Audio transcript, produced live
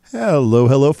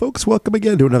Hello, folks. Welcome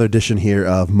again to another edition here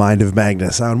of Mind of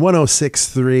Magnus on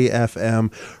 106.3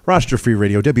 FM, Rochester Free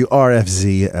Radio,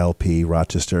 WRFZ LP,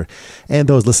 Rochester, and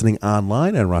those listening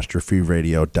online at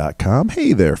rochesterfreeradio.com.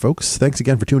 Hey there, folks. Thanks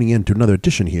again for tuning in to another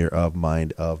edition here of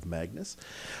Mind of Magnus.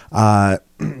 I'm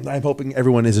hoping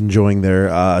everyone is enjoying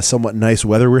their somewhat nice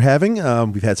weather we're having.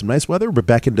 We've had some nice weather. We're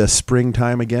back into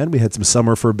springtime again. We had some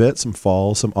summer for a bit, some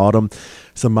fall, some autumn,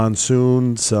 some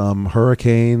monsoon, some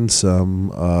hurricanes,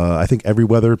 some, I think every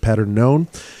weather pattern known.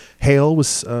 Hail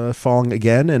was falling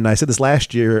again, and I said this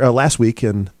last week,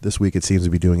 and this week it seems to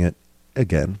be doing it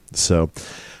again. So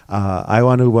I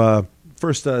want to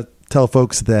first tell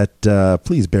folks that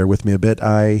please bear with me a bit.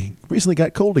 I recently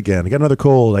got cold again. I got another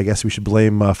cold. I guess we should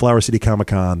blame Flower City Comic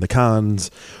Con. The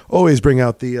cons always bring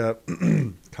out the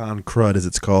con crud, as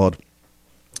it's called.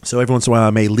 So every once in a while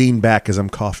I may lean back as I'm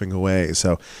coughing away.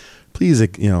 So please,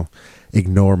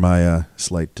 ignore my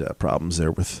slight problems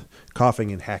there with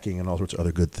coughing and hacking and all sorts of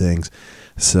other good things.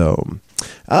 So,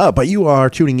 but you are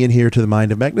tuning in here to the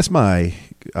Mind of Magnus, my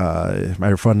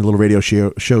fun little radio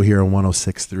show here on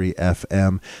 106.3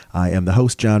 FM. I am the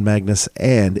host, John Magnus,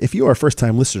 and if you are a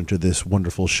first-time listener to this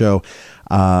wonderful show,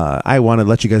 I want to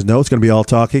let you guys know it's going to be all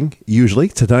talking, usually.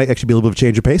 Tonight, actually be a little bit of a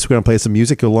change of pace. We're going to play some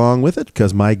music along with it,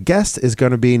 because my guest is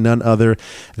going to be none other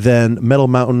than Metal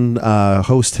Mountain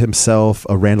host himself,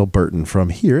 Randall Burton, from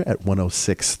here at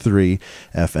 106.3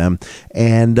 FM.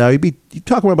 And we'll be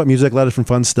talking about music, a lot of different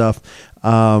fun stuff.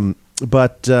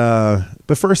 But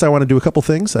first, I want to do a couple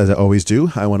things, as I always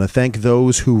do. I want to thank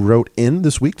those who wrote in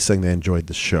this week saying they enjoyed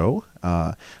the show.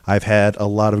 I've had a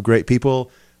lot of great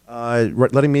people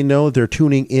letting me know they're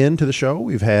tuning in to the show.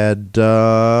 We had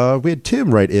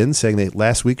Tim write in saying that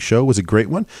last week's show was a great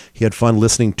one. He had fun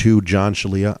listening to John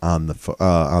Shalia on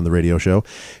the radio show.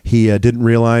 He didn't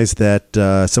realize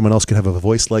that someone else could have a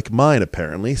voice like mine,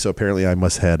 apparently. So apparently I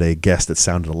must have had a guest that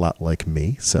sounded a lot like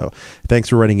me. So thanks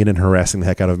for writing in and harassing the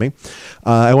heck out of me.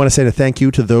 I want to say a thank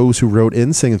you to those who wrote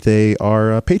in saying that they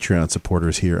are Patreon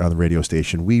supporters here on the radio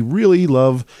station. We really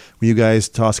love when you guys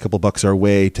toss a couple bucks our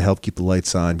way to help keep the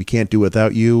lights on. We can't do it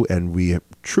without you, and we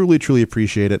truly, truly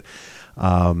appreciate it.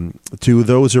 To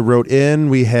those who wrote in,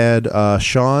 we had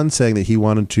Sean saying that he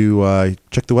wanted to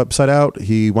check the website out.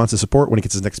 He wants to support when he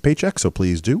gets his next paycheck, so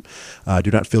please do.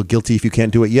 Do not feel guilty if you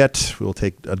can't do it yet. We'll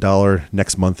take $1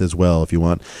 next month as well if you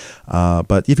want.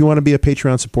 But if you want to be a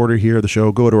Patreon supporter here at the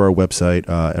show, go to our website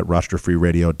at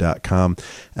rochesterfreeradio.com.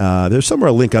 There's somewhere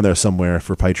a link on there somewhere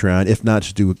for Patreon. If not,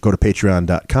 just go to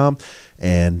patreon.com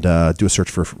and do a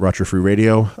search for Rochester Free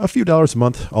Radio. A few dollars a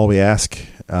month, all we ask.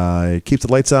 It keeps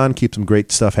the lights on, keeps some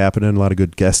great stuff happening. A lot of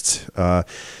good guests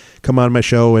come on my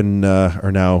show and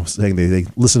are now saying they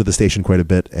listen to the station quite a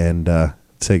bit and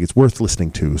saying it's worth listening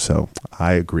to. So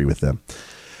I agree with them.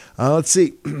 Let's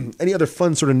see. Any other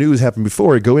fun sort of news happened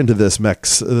before we go into this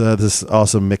this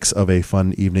awesome mix of a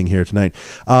fun evening here tonight?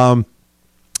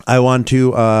 I want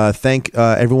to thank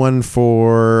everyone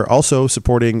for also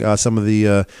supporting some of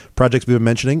the projects we've been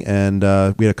mentioning, and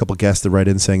we had a couple guests that write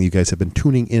in saying you guys have been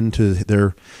tuning into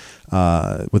their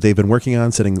what they've been working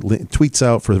on, sending tweets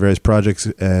out for the various projects,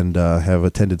 and have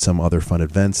attended some other fun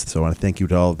events. So I want to thank you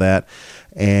to all of that.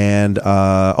 And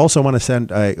also I want to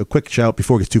send a quick shout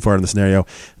before we get too far in the scenario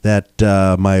that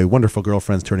my wonderful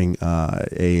girlfriend's turning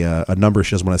a number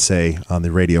she doesn't want to say on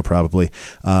the radio probably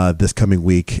this coming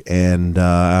week, and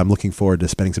I'm looking forward to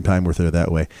spending some time with her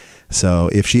that way. So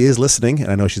if she is listening, and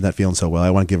I know she's not feeling so well, I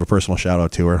want to give a personal shout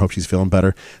out to her. Hope she's feeling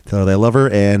better. Tell her that I love her,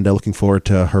 and looking forward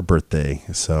to her birthday.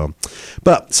 So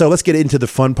let's get into the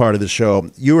fun part of the show.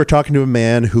 You are talking to a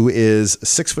man who is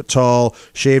 6 foot tall,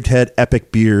 shaved head,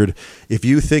 epic beard. If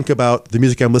you think about the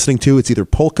music I'm listening to, it's either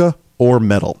polka or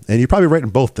metal. And you're probably right in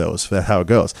both those. That's how it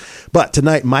goes. But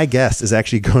tonight, my guest is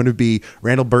actually going to be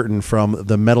Randall Burton from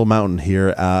the Metal Mountain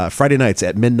here, Friday nights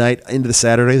at midnight into the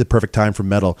Saturday, the perfect time for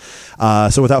metal.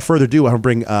 So without further ado, I'm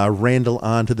going to bring Randall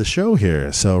on to the show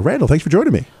here. So Randall, thanks for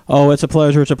joining me. Oh, it's a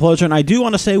pleasure. It's a pleasure. And I do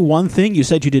want to say one thing. You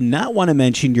said you did not want to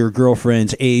mention your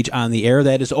girlfriend's age on the air.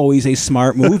 That is always a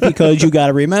smart move because you got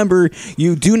to remember,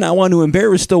 you do not want to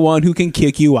embarrass the one who can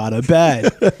kick you out of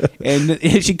bed. And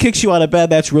if she kicks you out of bed,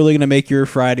 that's really going to make your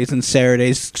Fridays and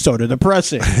Saturdays sort of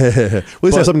depressing. Well, at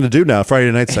least I have something to do now. Friday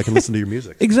nights I can listen to your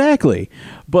music. Exactly.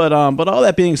 But all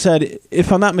that being said,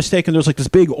 if I'm not mistaken, there's like this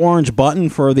big orange button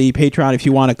for the Patreon if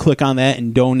you want to click on that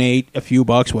and donate a few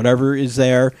bucks, whatever is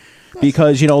there.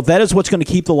 because that is what's going to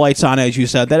keep the lights on, as you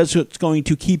said. That is what's going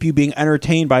to keep you being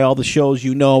entertained by all the shows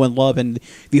you know and love and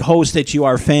the hosts that you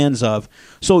are fans of.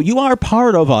 So you are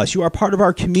part of us. You are part of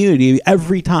our community.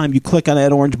 Every time you click on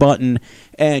that orange button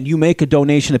and you make a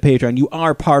donation to Patreon, you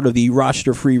are part of the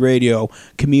Rochester Free Radio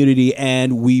community,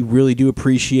 and we really do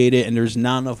appreciate it, and there's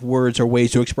not enough words or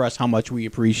ways to express how much we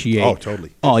appreciate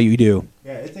all you do.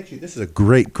 Yeah, this is a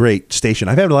great station.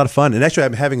 I've had a lot of fun, and actually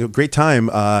I'm having a great time.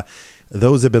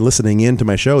 Those that have been listening in to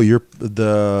my show, you're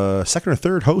the second or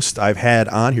third host I've had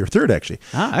on here. Third, actually.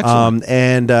 Excellent.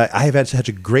 And I have had such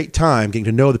a great time getting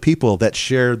to know the people that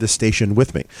share this station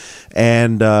with me.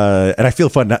 And I feel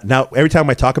fun. Now, every time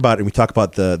I talk about it and we talk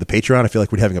about the Patreon, I feel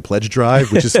like we're having a pledge drive,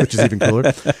 which is even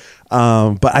cooler.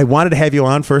 But I wanted to have you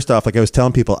on first off. Like I was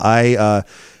telling people,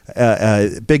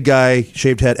 big guy,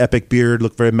 shaved head, epic beard,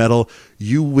 look very metal.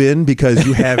 You win because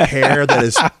you have hair that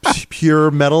is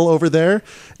pure metal over there.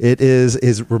 It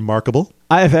is remarkable.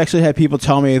 I have actually had people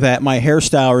tell me that my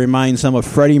hairstyle reminds them of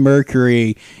Freddie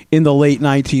Mercury in the late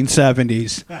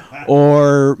 1970s,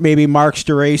 or maybe Mark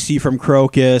Staracy from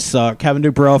Crocus, Kevin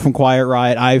DuBrow from Quiet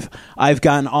Riot. I've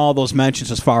gotten all those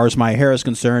mentions as far as my hair is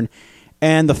concerned.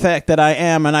 And the fact that I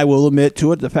am, and I will admit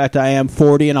to it, the fact that I am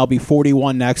 40 and I'll be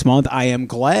 41 next month, I am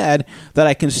glad that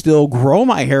I can still grow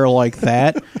my hair like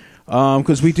that.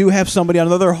 Because we do have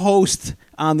another host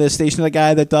on this station, the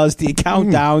guy that does the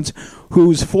countdowns,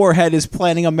 whose forehead is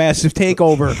planning a massive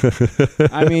takeover.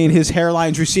 I mean, his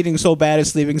hairline's receding so bad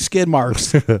it's leaving skid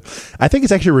marks. I think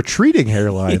it's actually a retreating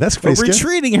hairline. That's crazy.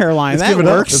 Retreating hairline. It's that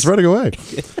works. It's running away.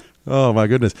 Oh my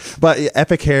goodness! But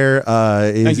epic hair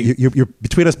you're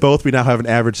between us both. We now have an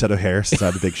average set of hair since I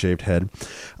have a big shaved head.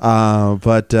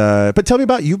 But tell me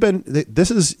about you're doing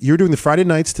the Friday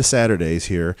nights to Saturdays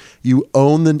here. You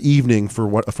own the evening for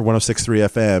 106.3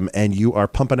 FM, and you are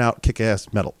pumping out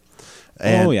kick-ass metal.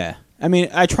 And oh yeah. I mean,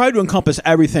 I try to encompass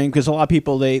everything because a lot of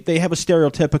people they have a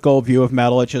stereotypical view of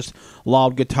metal. It's just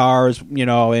loud guitars,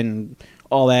 and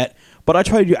all that. But I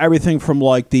try to do everything from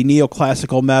like the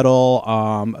neoclassical metal,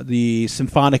 the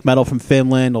symphonic metal from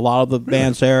Finland. A lot of the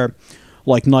bands there,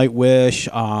 like Nightwish,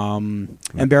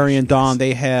 and Bury Dawn,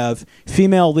 they have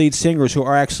female lead singers who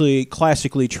are actually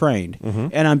classically trained. Mm-hmm.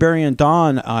 And on Bury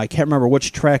Dawn, I can't remember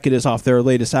which track it is off their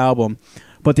latest album,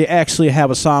 but they actually have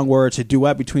a song where it's a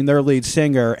duet between their lead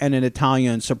singer and an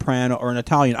Italian soprano or an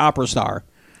Italian opera star.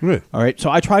 Right. All right,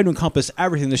 so I try to encompass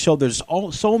everything in the show. There's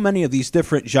so many of these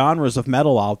different genres of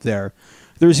metal out there.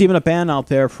 There's even a band out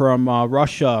there from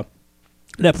Russia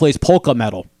that plays polka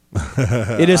metal.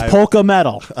 It is polka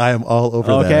metal. I am all over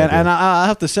that. Okay, and I'll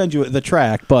have to send you the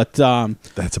track, but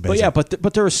that's amazing. But yeah,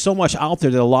 but there is so much out there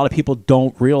that a lot of people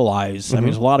don't realize. Mm-hmm. I mean,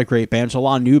 there's a lot of great bands, a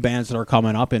lot of new bands that are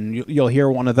coming up, and you'll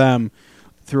hear one of them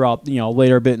throughout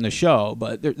later bit in the show,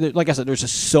 but like I said, there's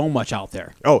just so much out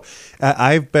there.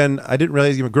 I didn't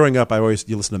realize even growing up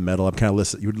you listen to metal. I'm kind of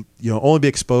listen you only be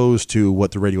exposed to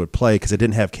what the radio would play because I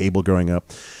didn't have cable growing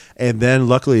up. And then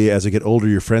luckily as I get older,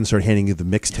 your friends start handing you the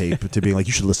mixtape to being like,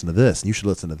 you should listen to this and you should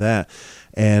listen to that.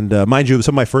 And mind you,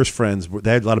 some of my first friends,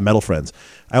 they had a lot of metal friends.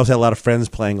 I also had a lot of friends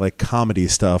playing like comedy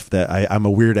stuff that I'm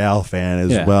a Weird Al fan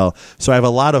as well. So I have a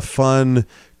lot of fun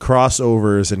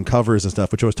crossovers and covers and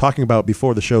stuff, which I was talking about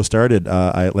before the show started.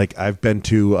 I've been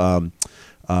to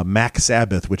Mac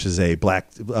Sabbath, which is a black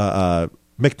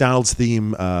McDonald's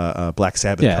theme Black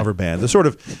Sabbath cover band. The sort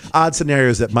of odd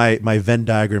scenarios that my Venn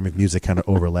diagram of music kind of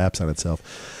overlaps on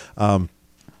itself.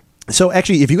 So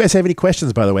actually, if you guys have any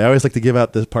questions, by the way, I always like to give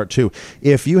out this part too.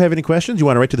 If you have any questions, you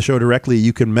want to write to the show directly,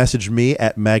 you can message me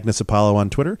at Magnus Apollo on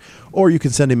Twitter, or you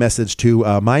can send a message to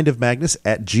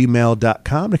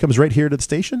mindofmagnus@gmail.com. It comes right here to the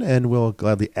station, and we'll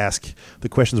gladly ask the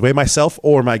questions away, myself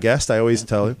or my guest. I always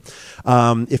tell you.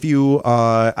 If you,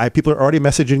 people are already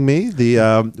messaging me.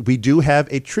 We do have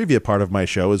a trivia part of my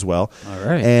show as well. All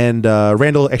right. And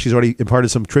Randall actually has already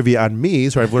imparted some trivia on me,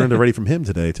 so I've learned already from him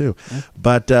today too.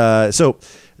 But so.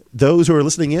 Those who are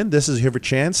listening in, this is your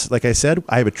chance. Like I said,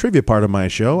 I have a trivia part of my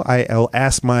show. I'll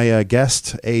ask my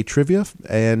guest a trivia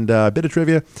and a bit of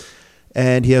trivia,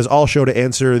 and he has all show to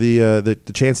answer the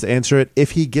chance to answer it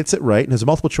if he gets it right. And it's a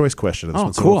multiple choice question.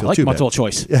 Oh, cool! I like multiple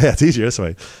choice. Yeah, it's easier this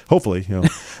way. Hopefully,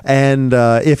 And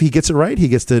if he gets it right, he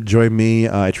gets to join me.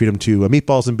 I treat him to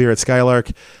meatballs and beer at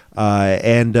Skylark.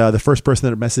 And the first person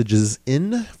that messages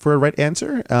in for a right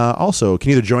answer also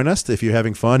can either join us if you're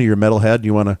having fun or you're a metalhead and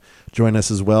you want to join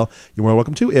us as well. You're more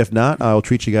welcome to. If not, I'll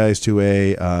treat you guys to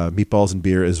a meatballs and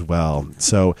beer as well.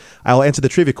 So I'll answer the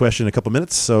trivia question in a couple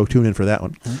minutes, so tune in for that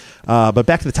one. Mm-hmm. But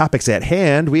back to the topics at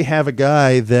hand, we have a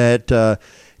guy that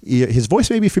his voice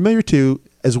may be familiar to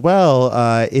as well,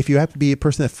 if you have to be a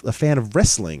person a fan of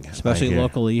wrestling, especially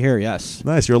locally here. Yes,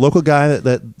 nice. You're a local guy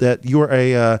that you are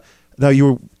a. Now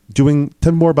you were doing.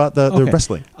 Tell me more about the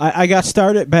wrestling. I got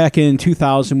started back in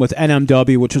 2000 with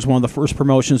NMW, which was one of the first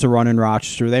promotions to run in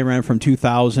Rochester. They ran from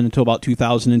 2000 until about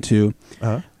 2002.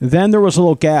 Then there was a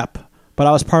little gap, but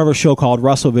I was part of a show called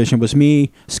WrestleVision. It was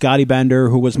me, Scotty Bender,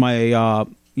 who was my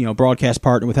broadcast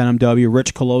partner with NMW,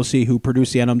 Rich Colosi, who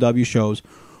produced the NMW shows.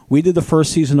 We did the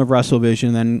first season of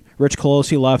WrestleVision, then Rich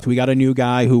Colosi left. We got a new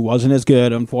guy who wasn't as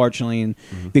good, unfortunately, and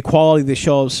the quality of the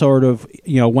show sort of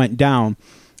went down.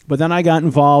 But then I got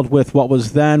involved with what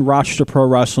was then Rochester Pro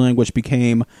Wrestling, which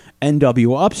became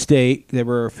NW Upstate. They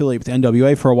were affiliated with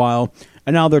NWA for a while,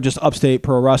 and now they're just Upstate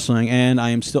Pro Wrestling. And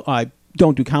I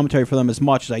don't do commentary for them as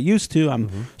much as I used to.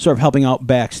 I'm sort of helping out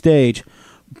backstage.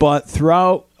 But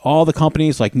throughout all the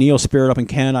companies like Neo Spirit up in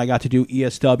Canada, I got to do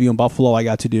ESW in Buffalo. I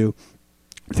got to do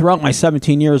throughout my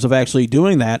 17 years of actually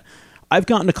doing that. I've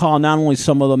gotten to call not only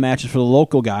some of the matches for the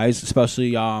local guys,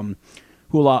 especially a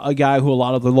guy who a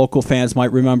lot of the local fans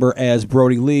might remember as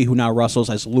Brody Lee, who now wrestles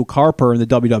as Luke Harper in the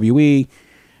WWE,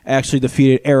 actually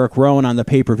defeated Eric Rowan on the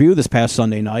pay-per-view this past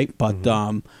Sunday night. But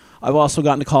I've also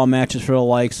gotten to call matches for the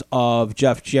likes of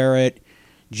Jeff Jarrett,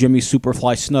 Jimmy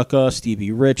Superfly Snuka,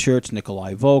 Stevie Richards,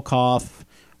 Nikolai Volkov,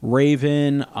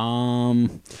 Raven.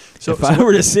 If I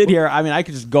were to sit here, I mean, I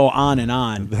could just go on and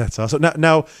on. That's awesome.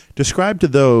 Now describe to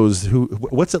those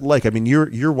what's it like? I mean,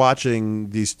 you're watching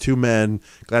these two men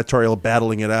gladiatorial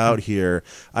battling it out here.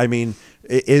 I mean,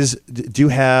 do you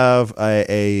have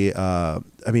I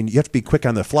mean, you have to be quick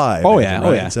on the fly. Oh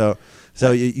yeah.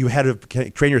 So you had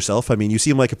to train yourself. I mean, you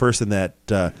seem like a person that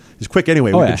is quick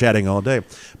anyway. We've been chatting all day.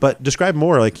 But describe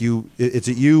more. Like you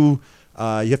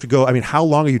have to go. I mean, how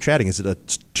long are you chatting? Is it a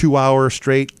 2-hour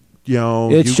straight?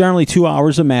 It's generally 2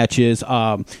 hours of matches.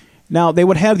 Now they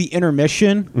would have the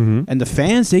intermission, and the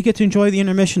fans, they get to enjoy the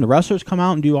intermission. The wrestlers come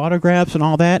out and do autographs and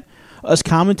all that. Us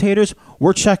commentators,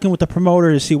 we're checking with the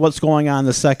promoter to see what's going on in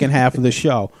the second half of the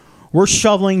show. We're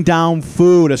shoveling down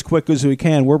food as quick as we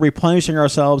can. We're replenishing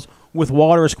ourselves with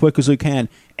water as quick as we can,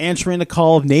 answering the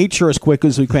call of nature as quick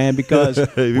as we can, because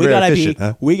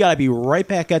we gotta be right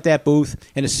back at that booth,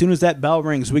 and as soon as that bell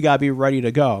rings, we gotta be ready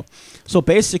to go. So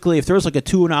basically, if there's like a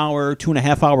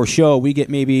 2.5 hour show, we get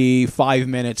maybe 5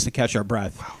 minutes to catch our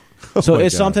breath. Wow. So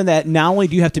it's something that not only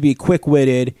do you have to be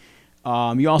quick-witted,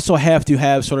 you also have to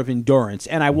have sort of endurance.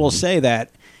 And I will say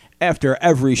that after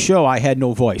every show, I had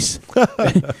no voice.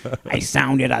 I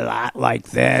sounded a lot like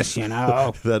this,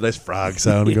 That nice frog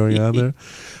sound going on there.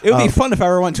 It would be fun if I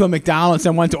ever went to a McDonald's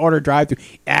and went to order drive-thru.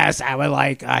 Yes, I would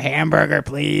like a hamburger,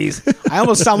 please. I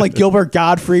almost sound like Gilbert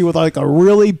Gottfried with like a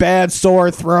really bad sore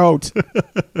throat.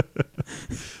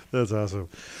 That's awesome.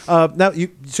 Now, you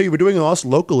were doing this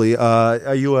locally.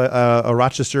 Are you a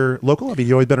Rochester local? I mean,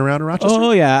 you always been around in Rochester?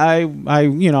 Oh yeah, I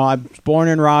was born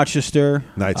in Rochester.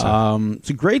 Nice. It's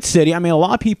a great city. I mean, a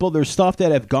lot of people, there's stuff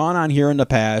that have gone on here in the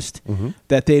past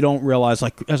that they don't realize.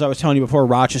 Like as I was telling you before,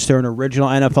 Rochester, an original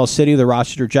NFL city, the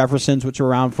Rochester Jeffersons, which were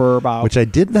around for about which I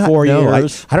did not 4 know.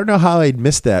 years. I don't know how I'd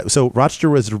missed that. So Rochester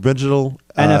was the original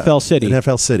NFL city.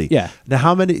 NFL city. Yeah.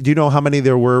 Now, do you know how many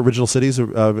there were original cities of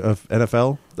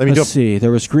NFL? I mean, let's see.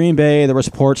 There was Green Bay. There was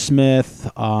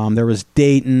Portsmouth. There was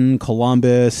Dayton,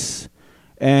 Columbus,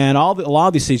 and a lot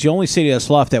of these cities. The only city that's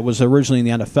left that was originally in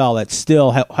the NFL that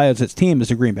still has its team is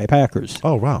the Green Bay Packers.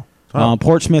 Oh wow.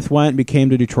 Portsmouth went and became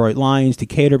the Detroit Lions.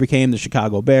 Decatur became the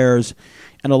Chicago Bears,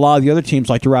 and a lot of the other teams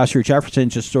like the Rochester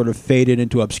Jeffersons just sort of faded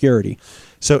into obscurity.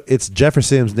 So it's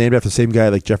Jefferson's named after the same guy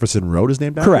like Jefferson Road is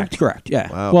named after? Correct,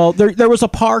 yeah. Wow. Well, there was a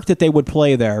park that they would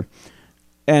play there,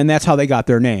 and that's how they got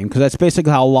their name, because that's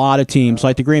basically how a lot of teams,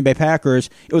 like the Green Bay Packers,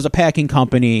 it was a packing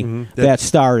company that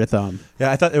started them.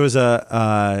 Yeah, I thought it was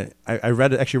I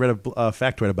read a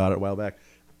factoid about it a while back.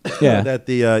 Yeah, that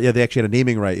they actually had a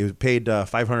naming right. It was paid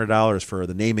 $500 for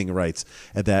the naming rights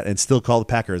at that, and still called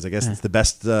the Packers. I guess it's the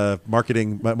best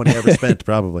marketing money ever spent,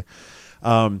 probably.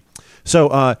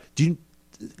 So do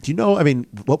you know? I mean,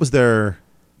 what was their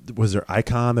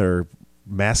icon or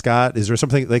mascot? Is there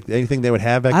something like anything they would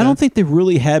have back then? I don't think they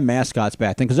really had mascots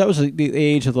back then, because that was the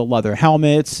age of the leather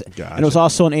helmets. Gotcha. And it was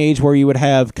also an age where you would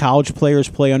have college players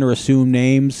play under assumed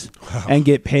names and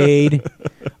get paid.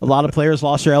 A lot of players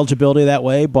lost their eligibility that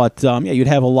way, but you'd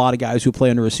have a lot of guys who play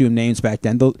under assumed names back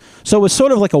then. So it was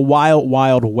sort of like a wild,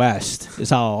 wild west is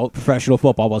how professional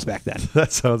football was back then.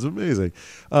 That sounds amazing.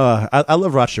 I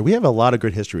love Rochester. We have a lot of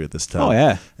good history at this town. Oh,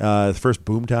 yeah. The first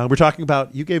boom town. We're talking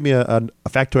about, you gave me a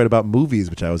factoid about movies,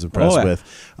 which I was impressed with.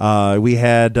 We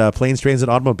had Planes, Trains,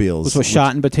 and Automobiles. Which was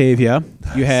shot in Batavia.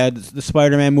 Nice. You had the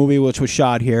Spider-Man movie, which was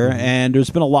shot here. And there's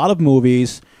been a lot of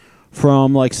movies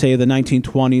from, like, say, the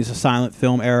 1920s, the silent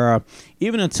film era,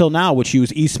 even until now, which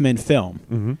use Eastman film.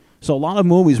 Mm-hmm. So a lot of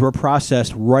movies were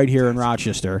processed right here in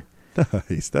Rochester.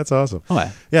 Nice. That's awesome.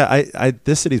 Oh, Yeah,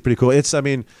 this city's pretty cool.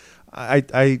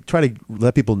 I try to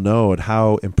let people know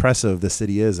how impressive this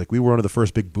city is. Like, we were one of the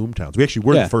first big boom towns. We actually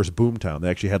were the first boom town. They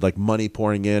actually had like money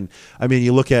pouring in. I mean,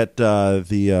 you look at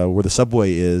the where the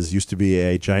subway is, used to be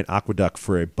a giant aqueduct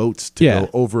for boats to go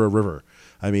over a river.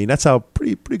 I mean, that's how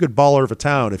pretty good baller of a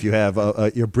town if you have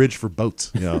your bridge for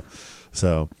boats.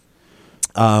 So.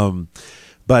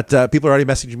 But people are already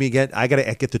messaging me again. I got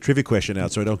to get the trivia question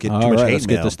out so I don't get too much hate let's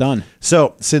mail. get this done.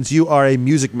 So, since you are a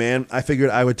music man, I figured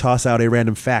I would toss out a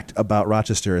random fact about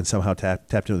Rochester and somehow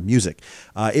tapped into the music.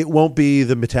 It won't be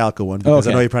the Metallica one because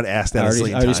I know you probably asked that a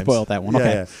zillion times. I already spoiled that one.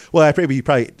 Okay. Yeah. Well, you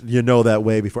probably know that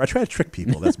way before. I try to trick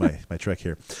people. That's my trick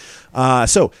here.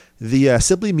 So, the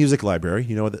Sibley Music Library,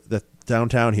 the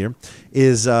downtown here,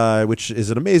 is which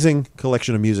is an amazing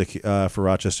collection of music for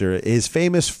Rochester, is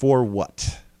famous for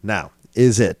what? Now,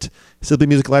 is it Sibley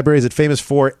Music Library? Is it famous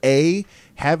for A,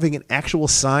 having an actual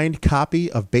signed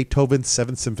copy of Beethoven's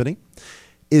Seventh Symphony?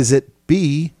 Is it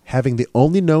B, having the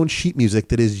only known sheet music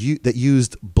that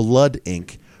used blood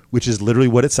ink, which is literally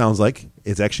what it sounds like?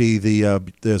 It's actually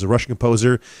there's a Russian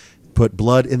composer put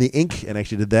blood in the ink and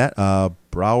actually did that.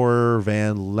 Brouwer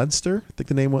van Leinster, I think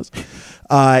the name was.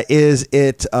 Is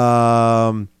it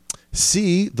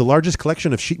C, the largest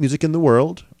collection of sheet music in the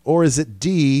world? Or is it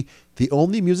D, the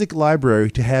only music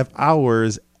library to have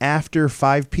hours after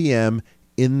 5 p.m.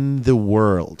 in the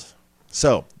world?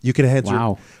 So you can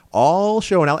answer all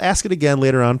show, and I'll ask it again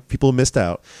later on. People missed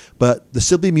out. But the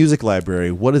Sibley Music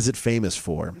Library, what is it famous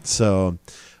for? So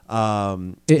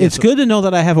it's good to know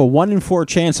that I have a 1 in 4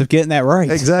 chance of getting that right.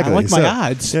 Exactly. I like my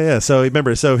odds. Yeah. So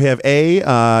remember, we have A, you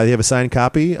have a signed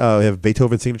copy. We have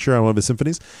Beethoven's signature on one of his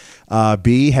symphonies.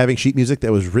 B, having sheet music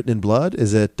that was written in blood.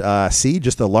 Is it C,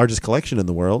 just the largest collection in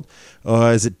the world?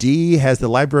 Is it D, has the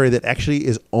library that actually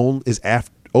is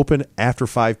open after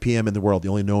 5 p.m. in the world, the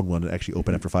only known one that actually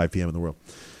open after 5 p.m. in the world?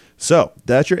 So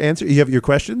that's your answer. You have your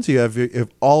questions. You have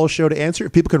all show to answer.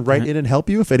 People can write in and help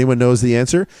you if anyone knows the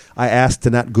answer. I ask to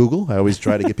not Google. I always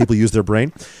try to get people to use their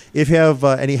brain. If you have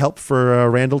any help for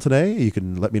Randall today, you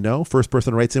can let me know. First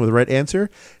person writes in with the right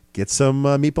answer, get some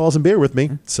meatballs and beer with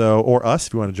me. So, or us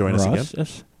if you want to join us again.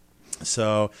 Yes.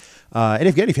 So, and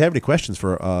if you have any questions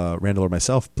for Randall or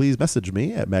myself, please message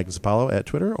me at Magnus Apollo at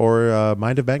Twitter or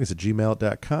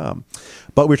mindofmagnus@gmail.com.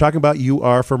 But we're talking about you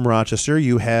are from Rochester.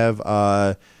 You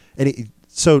have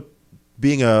so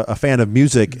being a fan of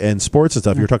music and sports and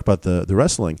stuff, you were talking about the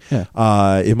wrestling.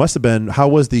 Yeah. It must have been, how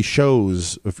was the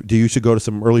shows? Do you used to go to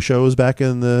some early shows back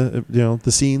in the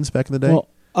scenes back in the day? Well,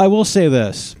 I will say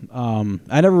this.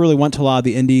 I never really went to a lot of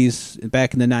the indies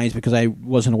back in the 90s because I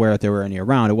wasn't aware that there were any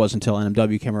around. It wasn't until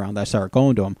NMW came around that I started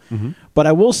going to them. Mm-hmm. But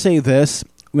I will say this,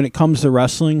 when it comes to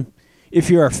wrestling, if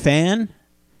you're a fan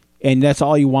and that's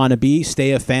all you want to be,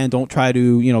 stay a fan. Don't try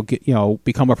to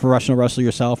become a professional wrestler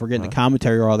yourself or get into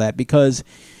commentary or all that, because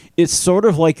it's sort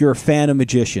of like you're a fan of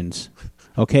magicians.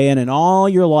 Okay, and in all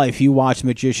your life you watch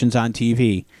magicians on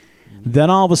TV.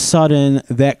 Then all of a sudden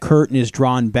that curtain is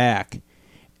drawn back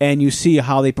and you see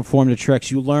how they perform the tricks.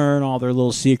 You learn all their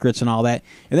little secrets and all that.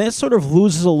 And then it sort of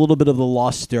loses a little bit of the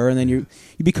luster, and then you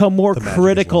become more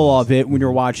critical of it when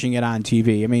you're watching it on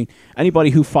TV. I mean,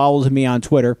 anybody who follows me on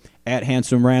Twitter, at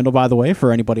Handsome Randall, by the way,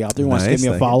 for anybody out there who wants to give me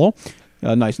a follow.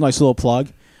 Nice little plug.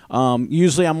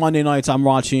 Usually on Monday nights I'm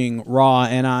watching Raw,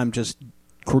 and I'm just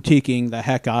critiquing the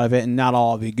heck out of it, and not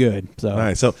all of it good. So, all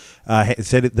right. So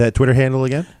say that Twitter handle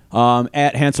again.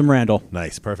 At Handsome Randall.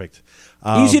 Nice, perfect.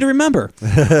 Easy to remember.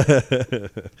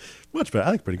 Much better.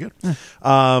 I think pretty good.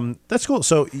 That's cool.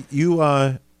 So you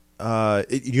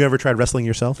ever tried wrestling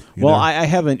yourself? I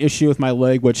have an issue with my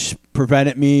leg, which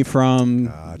prevented me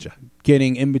from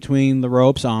getting in between the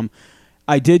ropes.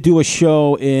 I did do a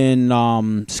show in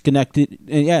Schenectady,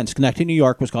 New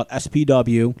York. It was called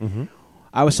SPW. Mm-hmm.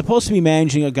 I was supposed to be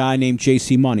managing a guy named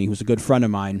JC Money, who's a good friend of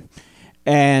mine.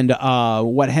 And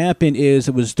what happened is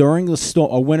it was during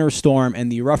a winter storm,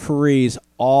 and the referees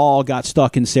all got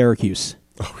stuck in Syracuse.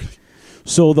 Oh, really?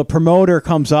 So the promoter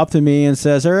comes up to me and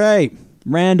says, "All right,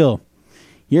 Randall,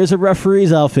 here's a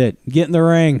referee's outfit. Get in the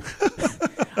ring."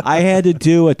 I had to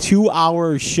do a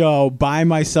 2-hour show by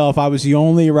myself. I was the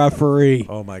only referee.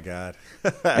 Oh, my God.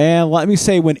 And let me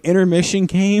say, when intermission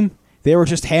came, they were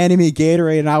just handing me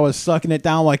Gatorade, and I was sucking it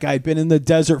down like I'd been in the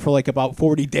desert for like about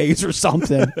 40 days or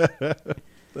something.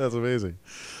 That's amazing.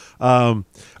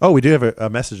 We do have a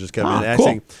message just coming in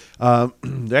asking. Cool.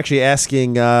 They're actually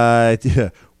asking,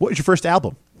 what was your first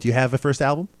album? Do you have a first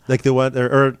album? Like the one,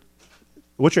 or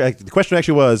The question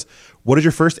actually was, what is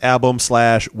your first album /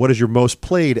 what is your most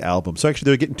played album? So actually,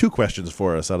 they're getting 2 questions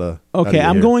for us. Okay,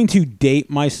 I'm going to date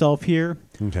myself here.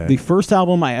 Okay. The first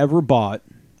album I ever bought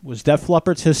was Def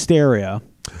Leppard's Hysteria.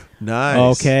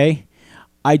 Nice. Okay.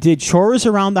 I did chores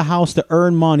around the house to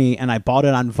earn money, and I bought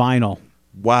it on vinyl.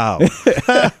 Wow.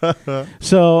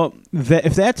 So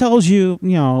if that tells you,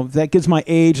 that gives my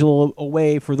age a little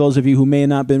away for those of you who may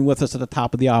not have been with us at the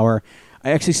top of the hour.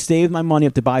 I actually saved my money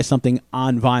up to buy something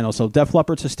on vinyl. So Def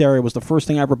Leppard's Hysteria was the first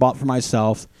thing I ever bought for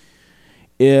myself.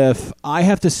 If I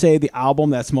have to say the album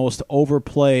that's most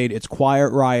overplayed, it's Quiet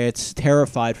Riot's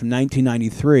Terrified from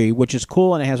 1993, which is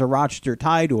cool, and it has a Rochester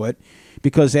tie to it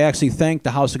because they actually thank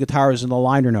the House of Guitars in the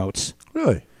liner notes.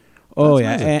 Really? Oh,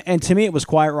 That's yeah. And to me, it was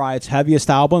Quiet Riot's heaviest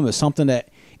album. It was something that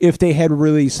if they had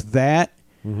released that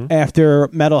after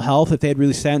Metal Health, if they had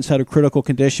released that instead of Critical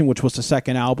Condition, which was the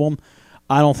second album,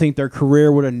 I don't think their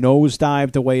career would have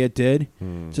nosedived the way it did,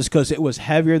 just because it was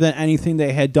heavier than anything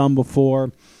they had done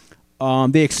before.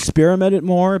 They experimented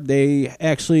more. They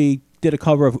actually did a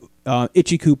cover of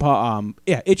Itchy Coo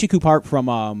Park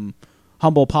from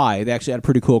Humble Pie. They actually had a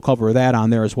pretty cool cover of that on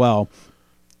there as well.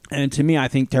 And to me, I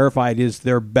think Terrified is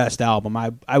their best album.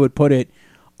 I would put it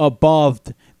above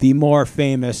the more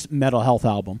famous Metal Health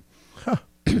album,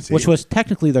 which was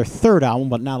technically their third album,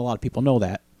 but not a lot of people know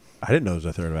that. I didn't know it was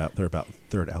a third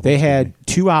album. They had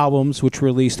 2 albums which were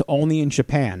released only in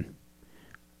Japan.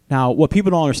 Now, what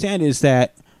people don't understand is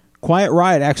that Quiet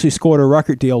Riot actually scored a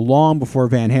record deal long before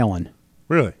Van Halen.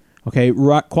 Really? Okay,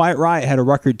 Quiet Riot had a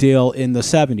record deal in the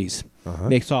 70s.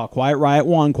 They saw Quiet Riot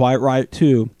 1, Quiet Riot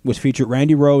 2, which featured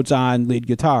Randy Rhoads on lead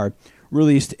guitar,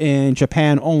 released in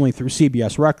Japan only through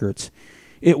CBS Records.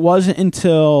 It wasn't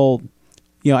until,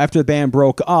 after the band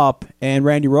broke up and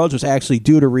Randy Rhoads was actually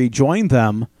due to rejoin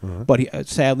them, but he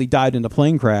sadly died in a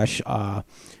plane crash.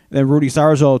 Then Rudy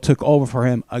Sarzo took over for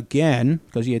him again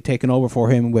because he had taken over for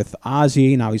him with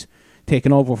Ozzy. Now he's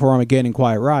taken over for him again in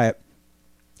Quiet Riot.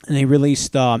 And they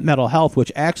released Metal Health,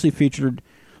 which actually featured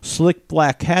Slick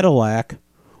Black Cadillac,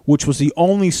 which was the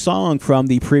only song from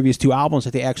the previous 2 albums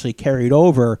that they actually carried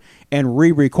over and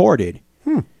re-recorded.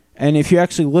 And if you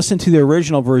actually listen to the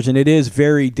original version, it is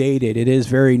very dated. It is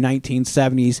very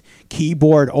 1970s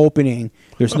keyboard opening.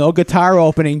 There's no guitar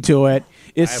opening to it.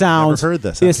 It sounds never heard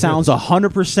this. It sounds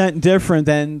 100% different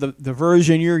than the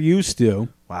version you're used to.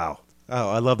 Wow. Oh,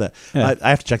 I love that. Yeah. I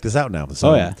have to check this out now.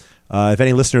 So, yeah. If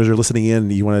any listeners are listening in,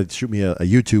 you want to shoot me a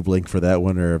YouTube link for that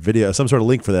one or a video, some sort of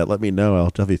link for that, let me know. I'll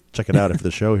definitely check it out after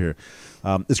the show here.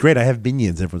 It's great. I have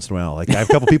minions every once in a while. Like I have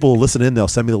a couple people who listen in. They'll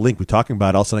send me the link we're talking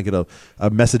about. All of a sudden I get a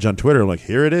message on Twitter. I'm like,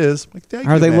 here it is. I'm like,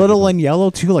 are they little and yellow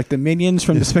too, like the minions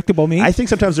from Despicable Me? I think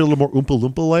sometimes they're a little more Oompa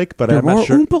Loompa like, but They're I'm not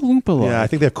sure. Oompa Loompa like. Yeah, I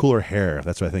think they have cooler hair.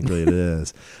 That's what I think really it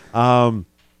is.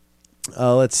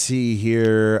 Let's see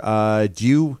here. Do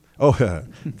you? Oh,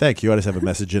 thank you. I just have a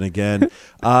message in again.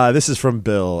 This is from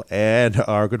Bill and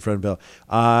our good friend Bill.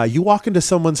 You walk into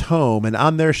someone's home and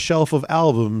on their shelf of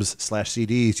albums /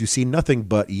 CDs, you see nothing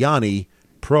but Yanni,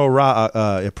 prog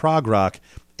rock,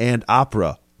 and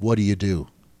opera. What do you do?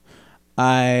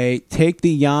 I take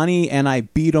the Yanni and I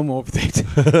beat them over.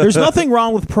 There's nothing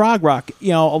wrong with prog rock.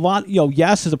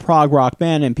 Yes is a prog rock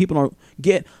band, and people don't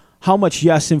get how much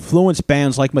Yes influenced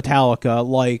bands like Metallica,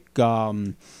 like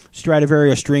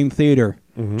Stradivarius, Dream Theater.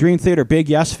 Dream Theater, big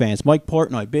Yes fans. Mike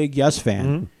Portnoy, big Yes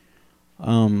fan.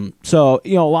 So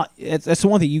a lot. That's the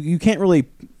one thing you can't really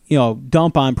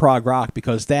dump on prog rock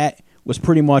because that was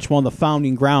pretty much one of the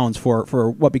founding grounds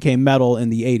for what became metal in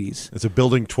the 80s. It's a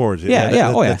building towards it.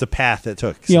 Yeah. That's a path it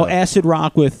took. So. Acid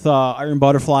rock with Iron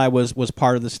Butterfly was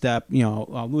part of the step.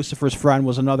 Lucifer's Friend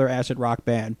was another acid rock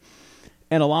band.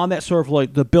 And a lot of that sort of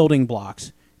like the building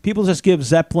blocks. People just give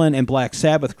Zeppelin and Black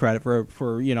Sabbath credit for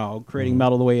creating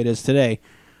metal the way it is today.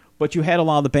 But you had a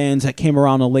lot of the bands that came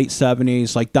around in the late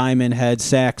 70s, like Diamond Head,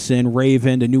 Saxon,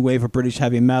 Raven, the new wave of British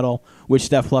heavy metal, which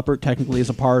Def Leppard technically is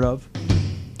a part of.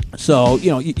 So,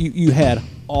 you had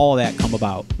all of that come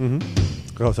about.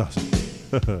 Oh, that's awesome.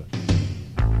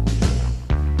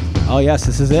 Oh, yes,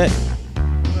 this is it.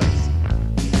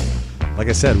 Like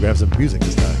I said, we're going to have some music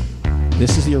this time.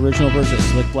 This is the original version of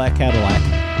Slick Black Cadillac.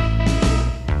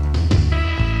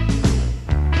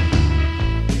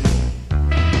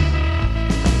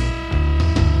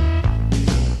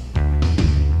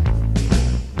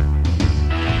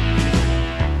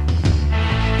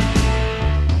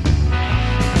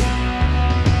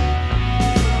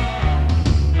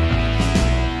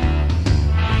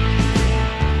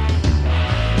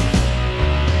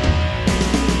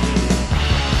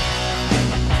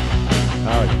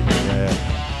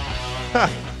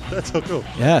 That's so cool.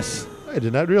 Yes. I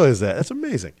did not realize that. That's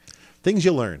amazing. things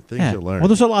you learn. Things you learn. Well,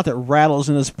 there's a lot that rattles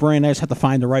in this brain. I just have to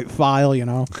find the right file,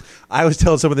 I was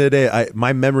telling someone the other day,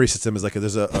 my memory system is like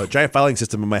there's a giant filing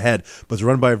system in my head, but it's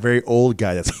run by a very old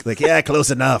guy that's like, yeah, close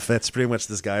enough. That's pretty much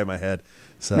this guy in my head.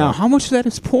 So Now, how much of that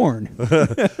is porn?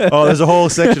 oh, there's a whole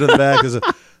section in the back.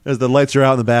 There's the lights are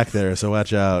out in the back there, so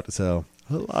watch out. So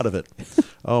a lot of it.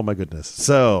 Oh my goodness.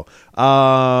 So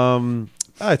all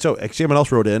right, so someone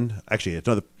else wrote in. Actually, it's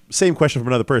another same question from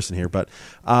another person here, but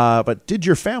did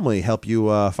your family help you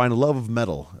find a love of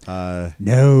metal?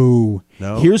 No.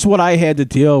 No? Here's what I had to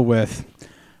deal with.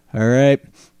 All right.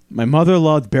 My mother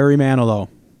loved Barry Manilow.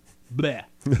 Bleh.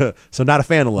 So not a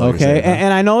fan of love. Okay.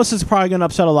 And I know this is probably going to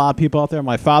upset a lot of people out there.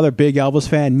 My father, big Elvis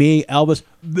fan. Me, Elvis.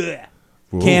 Bleh.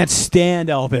 Can't stand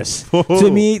Elvis.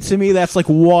 To me, that's like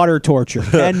water torture.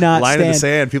 Cannot Line stand. in the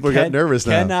sand. People are getting nervous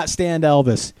now. Cannot stand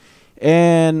Elvis.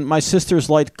 And my sisters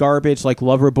liked garbage like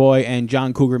Loverboy and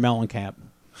John Cougar Mellencamp.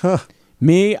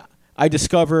 Me, I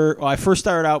discovered, I first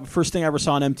thing I ever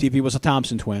saw on MTV was the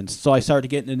Thompson Twins. So I started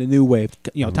getting into the new wave.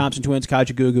 Thompson Twins,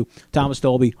 Kajagoogoo, Thomas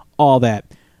Dolby, all that.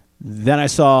 Then I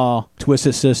saw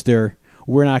Twisted Sister.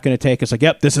 We're not going to take us. Like,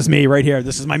 yep, this is me right here.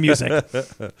 This is my music.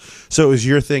 So it was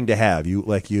your thing to have. You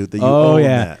oh, own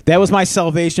yeah. That was my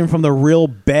salvation from the real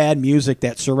bad music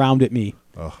that surrounded me.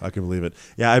 Oh, I can believe it.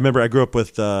 Yeah, I remember I grew up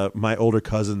with my older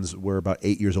cousins were about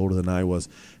 8 years older than I was,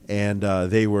 and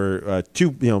they were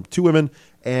two women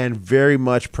and very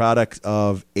much product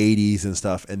of 80s and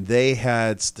stuff. And they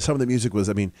had some of the music was,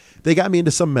 they got me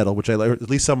into some metal, which I at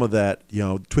least some of that,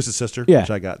 Twisted Sister, which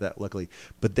I got that luckily.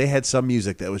 But they had some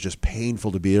music that was just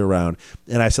painful to be around.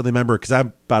 And I suddenly remember because I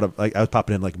was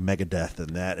popping in like Megadeth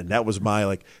and that was my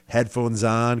like headphones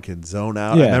on, can zone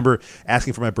out. Yeah. I remember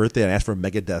asking for my birthday and I asked for a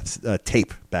Megadeth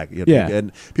tape back.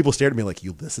 And people stared at me like,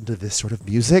 you listen to this sort of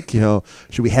music?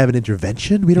 Should we have an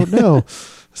intervention? We don't know.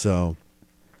 So.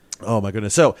 Oh my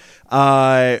goodness! So,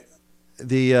 I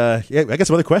guess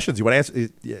some other questions you want to answer.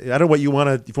 I don't know what you want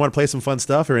to. If you want to play some fun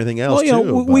stuff or anything else,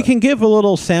 we can give a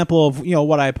little sample of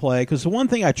what I play because the one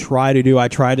thing I try to do, I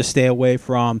try to stay away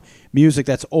from music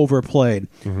that's overplayed.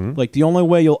 Mm-hmm. Like the only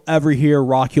way you'll ever hear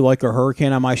 "Rock You Like a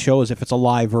Hurricane" on my show is if it's a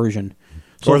live version.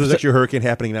 So or if there's actually a hurricane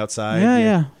happening outside.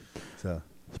 Yeah. So.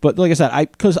 But like I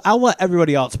said, because I'll let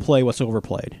everybody else play what's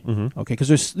overplayed. Mm-hmm. Okay,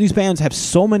 because these bands have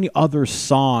so many other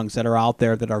songs that are out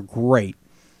there that are great.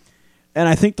 And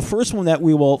I think the first one that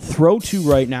we will throw to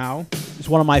right now is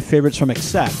one of my favorites from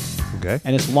Accept. Okay.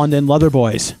 And it's London Leather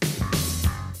Boys.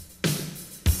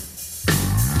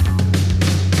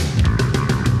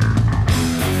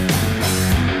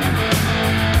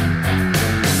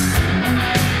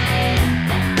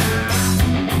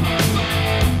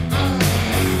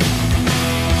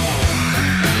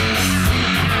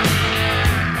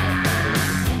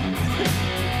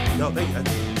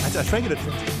 I was trying to get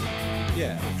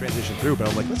a transition through, but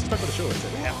I'm like, let's just talk about the show. It's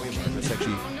halfway in. Let's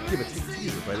actually give a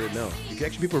teaser, but I didn't know.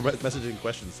 People were messaging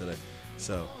questions today,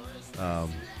 so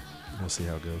we'll see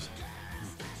how it goes.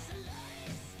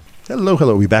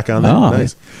 Hello. We back on that? Oh.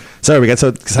 Nice. Sorry, we got so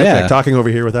excited talking over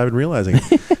here without even realizing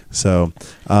it. So,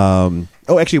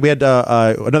 actually, we had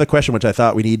another question which I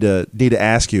thought we need to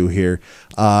ask you here.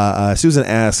 Susan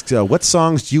asks, what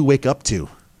songs do you wake up to?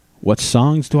 What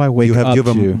songs do I wake up to?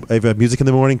 You have music in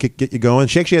the morning get you going?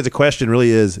 She actually has a question. Really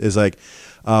is like,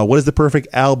 what is the perfect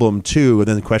album to? And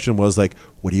then the question was like,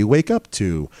 what do you wake up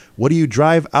to? What do you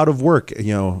drive out of work?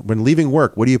 When leaving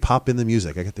work, what do you pop in the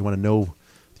music? They want to know.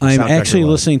 I'm actually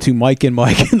listening to Mike and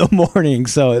Mike in the morning.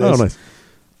 So nice.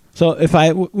 So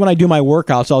when I do my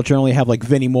workouts, I'll generally have like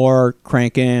Vinnie Moore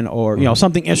cranking or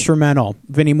something instrumental.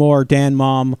 Vinnie Moore, Dan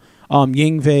Mum,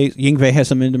 Yngwie has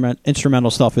some instrumental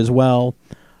stuff as well.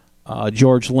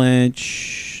 George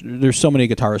Lynch. There's so many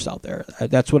guitarists out there.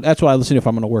 That's what I listen to if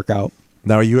I'm going to work out.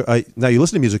 Now, you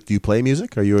listen to music. Do you play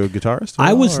music? Are you a guitarist?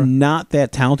 I was not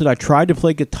that talented. I tried to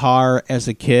play guitar as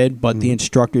a kid, but the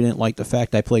instructor didn't like the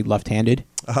fact I played left-handed.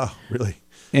 Oh, really?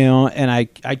 And I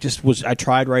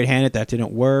tried right-handed. That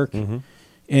didn't work. Mm-hmm.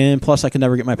 And plus, I could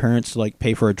never get my parents to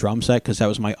pay for a drum set because that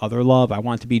was my other love. I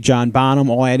wanted to be John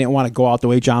Bonham. Only I didn't want to go out the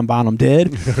way John Bonham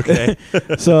did. Okay.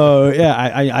 So yeah,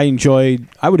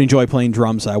 I would enjoy playing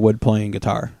drums. I would playing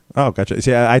guitar. Oh, gotcha.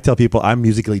 See, I tell people I'm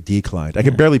musically declined. I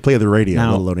can barely play the radio,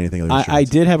 let alone anything other. I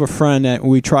did have a friend that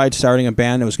we tried starting a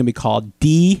band that was going to be called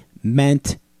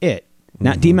Dement It.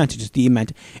 Not Demented, just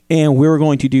Dement. And we were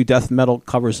going to do death metal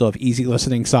covers of easy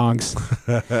listening songs.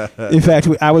 In fact,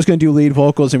 I was going to do lead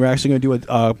vocals, and we are actually going to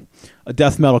do a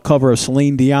death metal cover of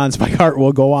Celine Dion's My Heart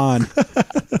Will Go On.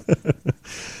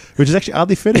 Which is actually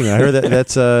oddly fitting. I heard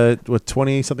that's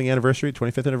 20-something anniversary,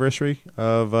 25th anniversary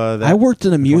of that. I worked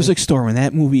in a music store when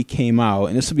that movie came out,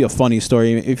 and this would be a funny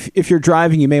story. If you're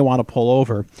driving, you may want to pull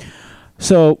over.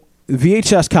 So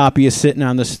VHS copy is sitting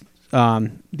on this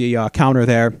the counter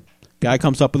there. Guy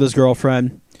comes up with his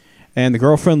girlfriend, and the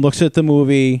girlfriend looks at the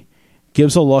movie,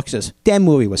 gives a look, says, "That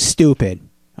movie was stupid."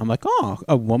 I'm like, oh,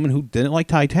 a woman who didn't like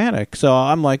Titanic. So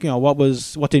I'm like, what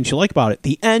didn't you like about it?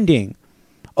 The ending.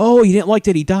 Oh, you didn't like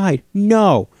that he died?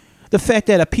 No. The fact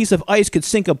that a piece of ice could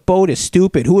sink a boat is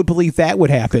stupid. Who would believe that would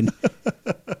happen?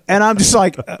 And I'm just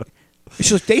like,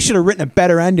 they should have written a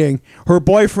better ending. Her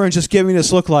boyfriend's just giving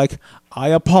this look like, I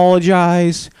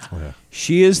apologize. Oh, yeah.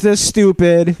 She is this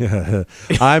stupid.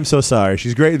 I'm so sorry.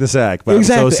 She's great in this act, but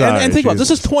exactly. I'm so sorry. And think about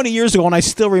this is 20 years ago, and I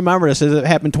still remember this as it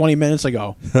happened 20 minutes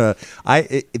ago.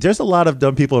 There's a lot of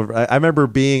dumb people. I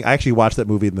remember I actually watched that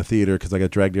movie in the theater because I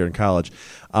got dragged here in college.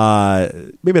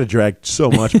 Maybe not dragged so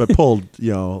much, but pulled a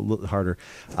little harder.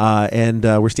 And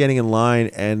we're standing in line,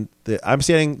 and I'm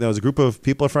standing. There was a group of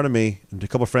people in front of me, and a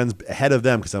couple of friends ahead of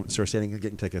them because I'm sort of standing and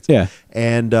getting tickets. Yeah.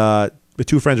 And the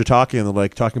two friends are talking, and they're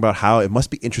talking about how it must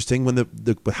be interesting when how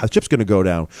the ship's going to go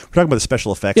down. We're talking about the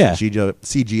special effects and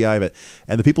CGI of it,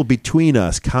 and the people between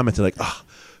us commented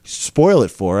spoil it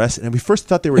for us. And we first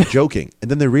thought they were joking, and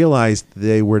then they realized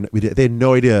they had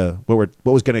no idea what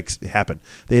was going to happen.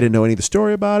 They didn't know any of the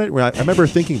story about it. I remember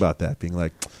thinking about that, being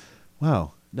like,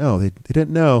 "Wow, no, they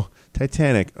didn't know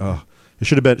Titanic." Oh.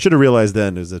 Should have realized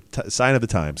then. There's a sign of the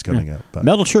times coming up. But.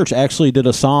 Metal Church actually did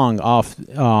a song off,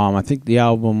 I think the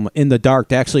album In the Dark.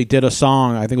 They actually did a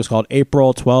song, I think it was called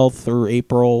April 12th or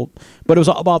April, but it was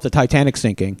all about the Titanic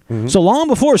sinking. Mm-hmm. So long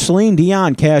before Celine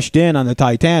Dion cashed in on the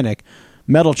Titanic,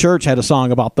 Metal Church had a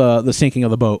song about the sinking of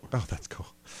the boat. Oh, that's cool.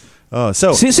 Oh,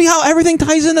 so see how everything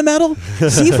ties into metal?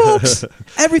 See, folks?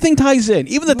 Everything ties in,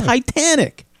 even the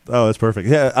Titanic. Oh, that's perfect.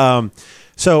 Yeah.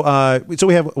 So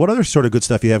we have what other sort of good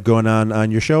stuff you have going on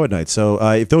your show at night. So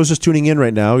if those just tuning in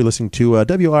right now, you're listening to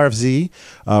WRFZ,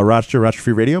 Rochester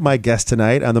Free Radio. My guest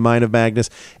tonight on the Mind of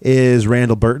Magnus is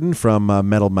Randall Burton from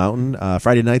Metal Mountain.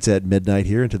 Friday nights at midnight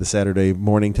here into the Saturday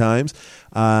morning times.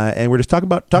 And we're just talking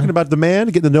about the man,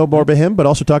 getting to know more about him, but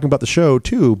also talking about the show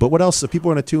too. But what else if people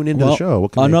want to tune into the show?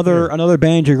 What can another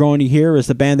band you're going to hear is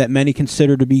the band that many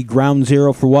consider to be ground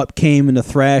zero for what came in the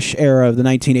thrash era of the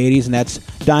 1980s, and that's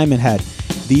Diamond Head.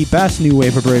 The best new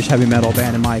wave of British heavy metal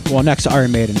band next to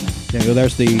Iron Maiden.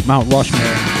 There's the Mount Rushmore.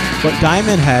 But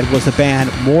Diamond Head was the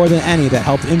band more than any that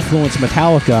helped influence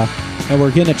Metallica, and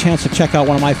we're getting a chance to check out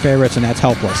one of my favorites, and that's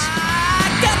Helpless.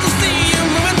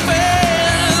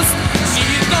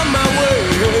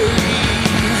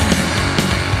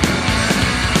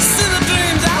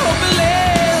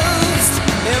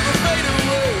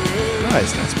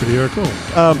 Nice, that's pretty cool.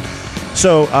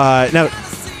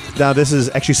 Now this is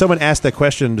actually someone asked that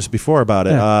question just before about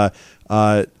it. Yeah.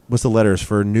 What's the letters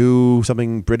for new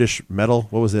something British metal?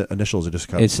 What was the initials? It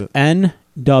just it's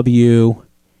NW.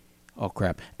 Oh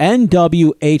crap!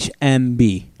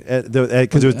 NWHMB.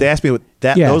 Because they asked me what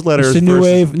those letters. It's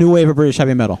the new wave of British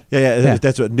heavy metal. Yeah.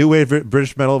 That's what new wave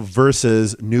British metal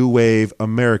versus new wave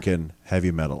American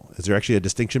heavy metal. Is there actually a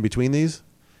distinction between these?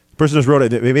 The person just wrote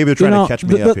it. Maybe they're trying to catch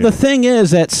me up here. The thing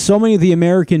is that so many of the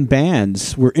American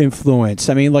bands were influenced.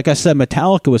 I mean, like I said,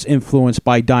 Metallica was influenced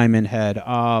by Diamond Head.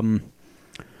 Trying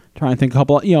to think a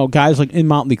couple, guys like In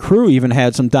Motley Crue even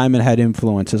had some Diamond Head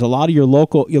influences. A lot of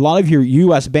your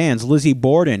U.S. bands, Lizzie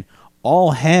Borden,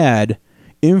 all had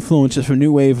influences from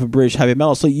new wave of British heavy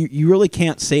metal. So you really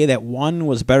can't say that one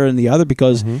was better than the other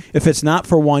because if it's not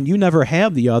for one, you never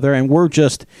have the other. And we're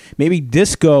just maybe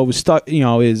disco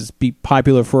is be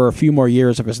popular for a few more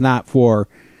years if it's not for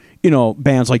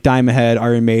bands like Diamond Head,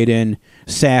 Iron Maiden,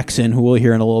 Saxon, who we'll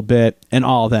hear in a little bit, and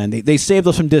all of them. They saved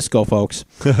us from disco, folks.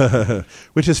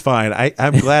 Which is fine.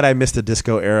 I'm glad I missed the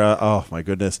disco era. Oh my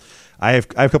goodness. I have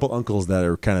a couple uncles that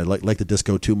are kind of like the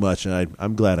disco too much, and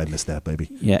I'm glad I missed that, baby.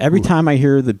 Yeah, every time I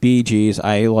hear the Bee Gees,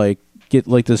 I get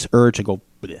this urge to go.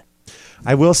 Bleh.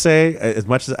 I will say, as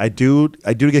much as I do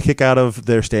get a kick out of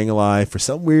their Staying Alive. For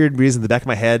some weird reason, in the back of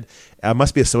my head, I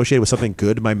must be associated with something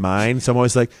good in my mind. So I'm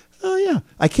always like, oh yeah,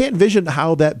 I can't envision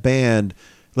how that band.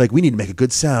 We need to make a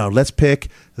good sound. Let's pick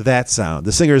that sound.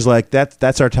 The singer's like,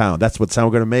 that's our town. That's what sound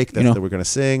we're going to make. That's what we're going to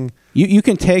sing. You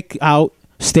can take out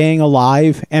Staying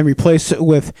Alive and replace it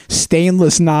with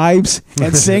Stainless Knives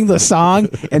and sing the song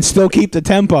and still keep the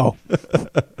tempo.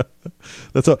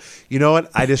 That's all. You know what?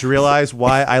 I just realized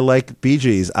why I like Bee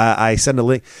Gees. I sent a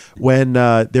link when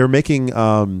they were making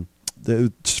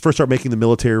first start making the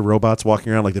military robots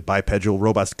walking around, like the bipedal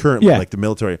robots currently, like the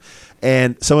military.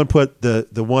 And someone put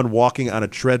the one walking on a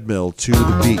treadmill to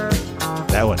the beat.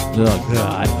 That one. Oh,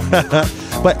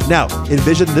 God. But now,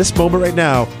 envision this moment right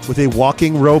now with a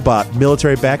walking robot,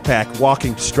 military backpack,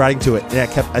 walking, striding to it. And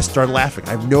I started laughing.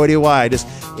 I have no idea why.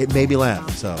 It made me laugh.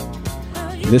 So,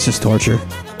 This is torture.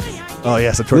 oh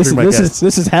yes, I'm torturing my guests.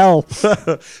 This is hell.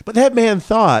 But that man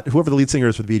thought, whoever the lead singer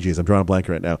is for the Bee Gees, I'm drawing a blank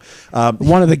right now.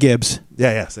 One of the Gibbs.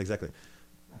 Yeah, yes, exactly.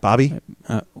 Bobby?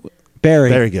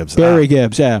 Barry Gibbs. Barry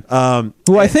Gibbs, yeah.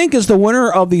 Who I think is the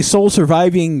winner of the sole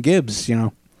surviving Gibbs, you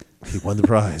know. He won the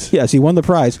prize. Yes, he won the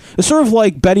prize. It's sort of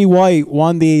like Betty White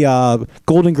won the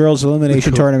Golden Girls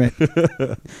Elimination Tournament.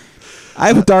 I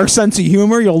have a dark sense of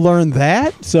humor. You'll learn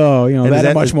that. So, you know, And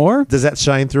and much more. Does that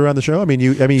shine through on the show? I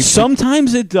mean,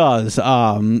 Sometimes it does. You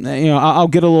know, I'll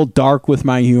get a little dark with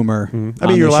my humor. I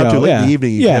mean, you're allowed to late in the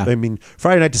evening. Yeah. I mean,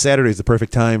 Friday night to Saturday is the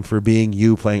perfect time for being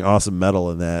you playing awesome metal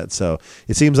and that. So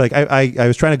it seems like I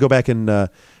was trying to go back and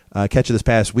catch it this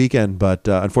past weekend, but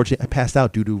unfortunately I passed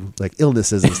out due to like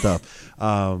illnesses and stuff.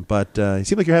 But it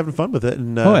seemed like you're having fun with it.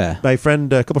 And my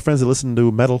friend, a couple of friends that listen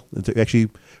to metal actually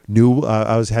knew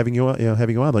I was having you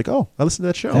on. Like, oh, I listened to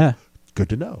that show. Yeah. Good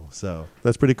to know. So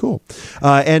that's pretty cool.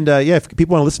 And if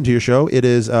people want to listen to your show, it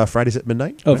is Fridays at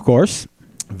midnight. Of course.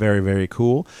 Very, very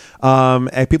cool.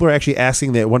 And people are actually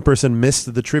asking that one person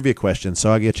missed the trivia question,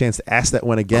 so I get a chance to ask that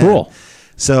one again. Cool.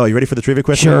 So, you ready for the trivia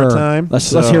question Sure. one more time?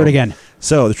 Let's hear it again.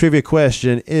 So, the trivia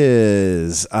question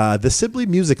is, the Sibley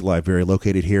Music Library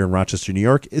located here in Rochester, New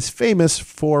York, is famous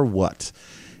for what?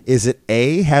 Is it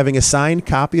A, having a signed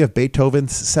copy of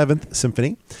Beethoven's 7th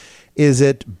Symphony? Is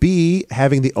it B,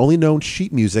 having the only known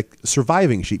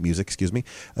surviving sheet music,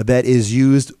 that is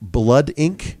used blood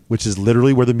ink, which is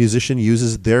literally where the musician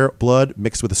uses their blood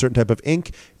mixed with a certain type of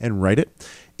ink and write it?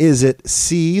 Is it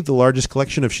C, the largest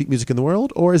collection of sheet music in the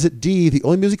world? Or is it D, the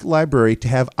only music library to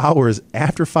have hours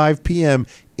after 5 p.m.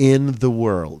 in the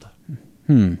world?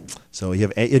 So you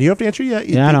don't have to answer yet.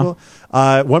 I know.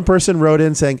 One person wrote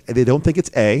in saying they don't think it's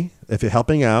A. If you're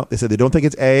helping out, they said they don't think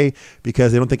it's A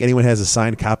because they don't think anyone has a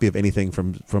signed copy of anything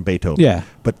from Beethoven. Yeah.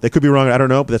 But they could be wrong. I don't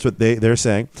know, but that's what they're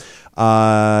saying.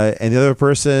 And the other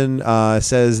person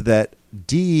says that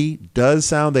D does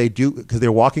sound they do because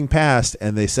they're walking past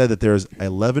and they said that there's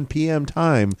 11 p.m.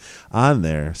 time on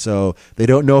there. So they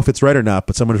don't know if it's right or not,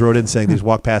 but someone wrote in saying they just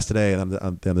walked past today and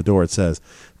on the door it says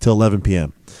till 11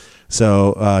 p.m.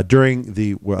 So during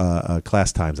the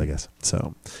class times, I guess.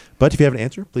 So, but if you have an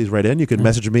answer, please write in. You can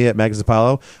message me at Magnus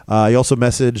Apollo. You also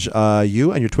message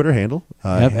you on your Twitter handle.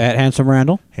 At Handsome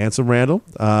Randall. Handsome Randall.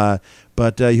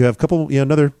 But you have a couple,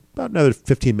 about another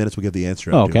 15 minutes. We'll get the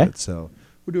answer. Okay. It. So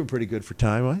we're doing pretty good for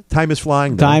time. Time is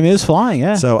flying, though. Time is flying,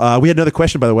 yeah. So we had another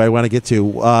question, by the way, I want to get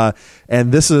to.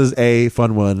 And this is a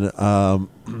fun one. I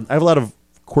have a lot of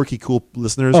quirky, cool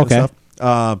listeners and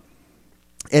stuff.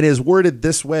 It is worded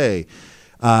this way.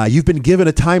 You've been given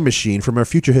a time machine from our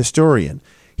future historian.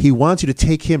 He wants you to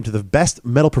take him to the best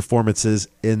metal performances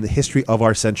in the history of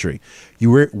our century.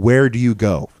 Where do you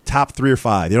go? Top 3 or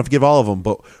 5. You don't have to give all of them,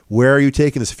 but where are you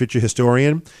taking this future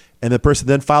historian? And the person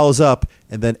then follows up,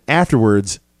 and then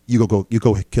afterwards, you go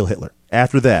kill Hitler.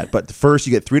 After that. But first,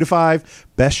 you get 3 to 5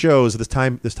 best shows of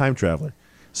this time traveler.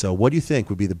 So what do you think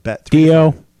would be the best?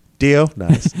 Dio.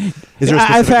 Nice. Is there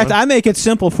a In fact, one? I make it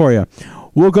simple for you.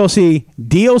 We'll go see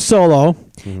Dio solo,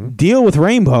 Dio with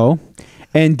Rainbow,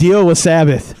 and Dio with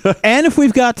Sabbath. And if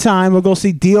we've got time, we'll go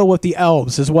see Dio with the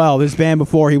Elves as well. This band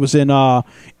before he was in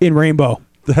Rainbow.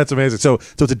 That's amazing. So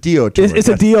it's a Dio tour. It's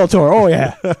a Dio tour. Oh,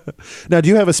 yeah. Now, do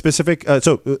you have a specific... let's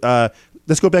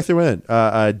go back there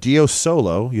one. Dio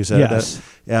solo, you said. Yes.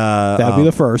 That would be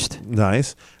the first.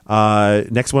 Nice.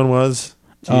 Next one was...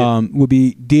 would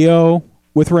be Dio...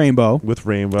 With Rainbow.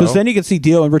 Because then you can see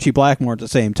Dio and Richie Blackmore at the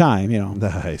same time,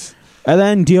 Nice. And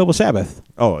then Dio with Sabbath.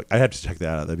 Oh, I'd have to check that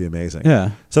out. That'd be amazing.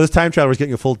 Yeah. So this time traveler is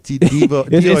getting a full Dio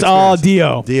It's all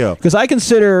Dio. Dio. Because I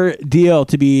consider Dio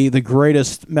to be the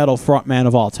greatest metal frontman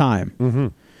of all time. Mm-hmm.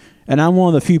 And I'm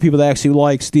one of the few people that actually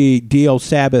likes the Dio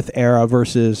Sabbath era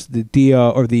versus the Dio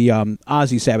or the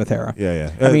Ozzy Sabbath era.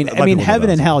 Yeah. I mean, Heaven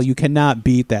and Hell, you cannot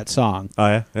beat that song. Oh,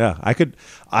 yeah? Yeah.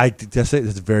 I just say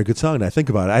it's a very good song. And I think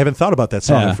about it. I haven't thought about that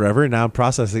song in forever. And now I'm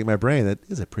processing it in my brain. That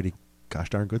is a pretty gosh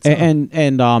darn good song.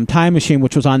 And Time Machine,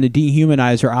 which was on the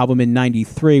Dehumanizer album in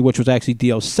 '93, which was actually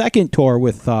Dio's second tour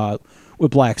with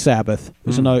Black Sabbath.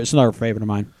 It's another favorite of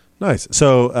mine. Nice.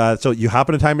 So you hop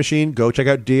in a time machine, go check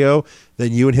out Dio,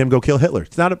 then you and him go kill Hitler.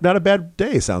 It's not a bad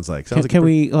day, sounds like. Can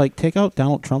we take out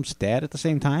Donald Trump's dad at the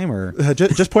same time? Or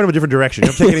just point him a different direction.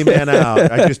 You don't take any man out.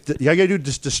 You got to do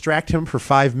just distract him for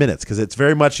 5 minutes because it's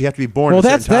very much you have to be born at a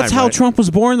certain time. That's how Trump was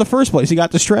born in the first place. He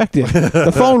got distracted.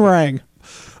 The phone rang.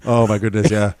 Oh, my goodness,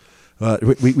 yeah.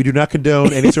 We do not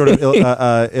condone any sort of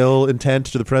ill intent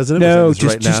to the president. No,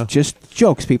 just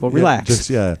jokes, people.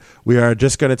 Relax. We are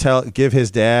just going to give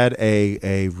his dad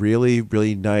a really,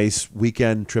 really nice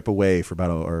weekend trip away for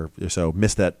about or so.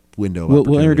 Miss that window.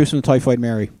 We'll introduce him to Typhoid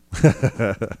Mary.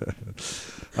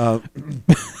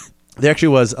 There actually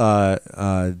was. I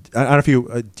don't know if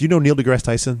you do you know Neil deGrasse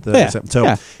Tyson?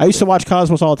 Yeah. I used to watch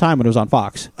Cosmos all the time when it was on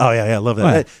Fox. Oh yeah, I love that.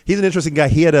 Right. He's an interesting guy.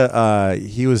 He had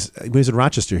he was in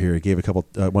Rochester here. He gave a couple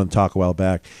one talk a while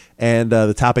back, and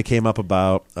the topic came up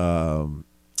about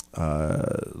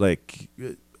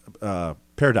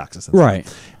paradoxes, and right?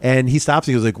 Stuff. And he stops.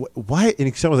 And he was like, "Why?"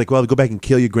 And someone was like, "Well, go back and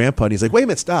kill your grandpa." And he's like, "Wait a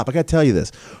minute, stop! I got to tell you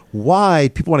this. Why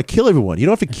people want to kill everyone? You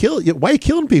don't have to kill. Why are you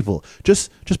killing people?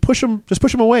 Just push them. Just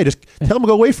push them away. Just tell them to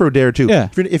go away for a day or two. Yeah.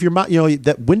 If you're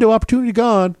that window opportunity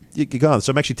gone, you're gone."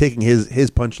 So I'm actually taking his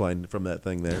punchline from that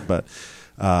thing there, but.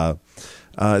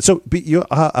 So you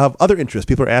have other interests.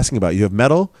 People are asking about. You have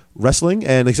metal, wrestling,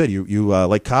 and like I said, you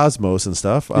like Cosmos and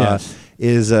stuff. Yes.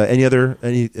 Is any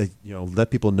let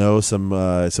people know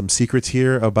some secrets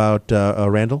here about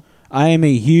Randall? I am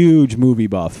a huge movie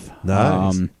buff.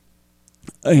 Nice.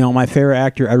 My favorite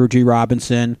actor, Edward G.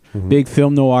 Robinson, big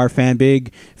film noir fan,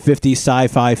 big 50s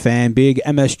sci-fi fan, big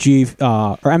MSG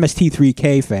or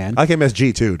MST3K fan. I like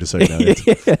MSG too, just so you know.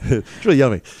 It's really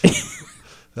yummy.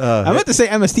 I meant to say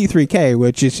MST3K,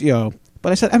 which is,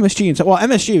 but I said MSG. And so,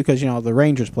 MSG because, the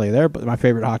Rangers play there, but my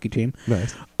favorite hockey team.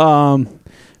 Nice.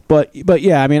 But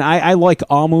yeah, I mean, I like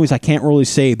all movies. I can't really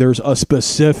say there's a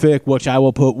specific which I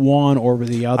will put one over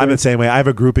the other. I'm the same way. I have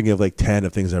a grouping of like 10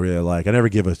 of things I really like. I never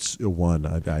give a one.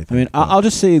 I'll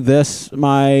just say this.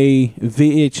 My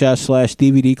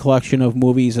VHS/DVD collection of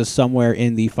movies is somewhere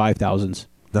in the 5,000s.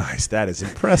 Nice. That is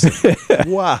impressive.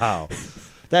 Wow.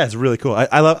 That's really cool.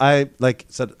 I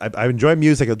enjoy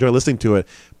music. I enjoy listening to it.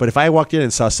 But if I walked in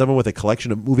and saw someone with a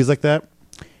collection of movies like that,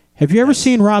 have you ever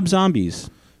seen Rob Zombie's?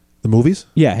 The movies?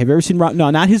 Yeah. Have you ever seen Rob?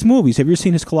 No, not his movies. Have you ever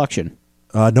seen his collection?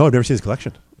 No, I've never seen his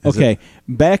collection.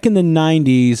 Back in the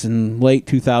 90s and late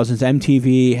 2000s,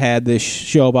 MTV had this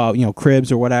show about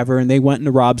cribs or whatever, and they went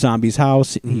into Rob Zombie's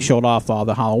house. He showed off all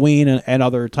the Halloween and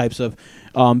other types of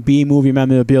B-movie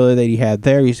memorabilia that he had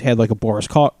there. He had like a Boris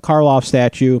Karloff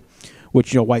statue.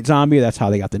 Which, White Zombie, that's how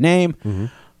they got the name. Mm-hmm.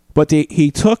 But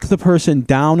he took the person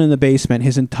down in the basement.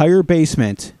 His entire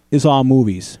basement is all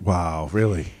movies. Wow,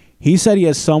 really? He said he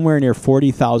has somewhere near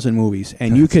 40,000 movies.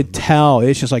 And you could tell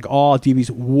it's just like all DVDs,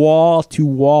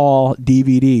 wall-to-wall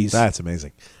DVDs. That's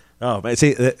amazing. Oh,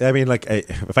 see, I mean, like,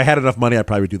 if I had enough money, I'd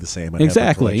probably do the same.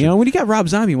 Exactly. When you got Rob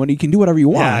Zombie, when you can do whatever you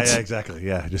want. Yeah, exactly.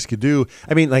 Yeah, just could do.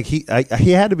 I mean, like he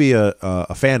had to be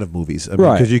a fan of movies,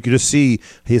 right? Because you could just see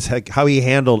how he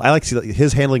handled. I like to see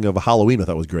his handling of Halloween. I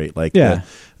thought was great. Like, yeah,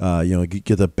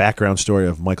 get the background story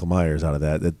of Michael Myers out of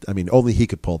that. I mean, only he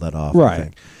could pull that off. Right. I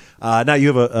think. Now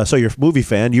you have so you're a movie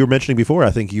fan. You were mentioning before. I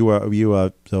think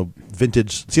so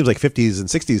vintage seems like 50s and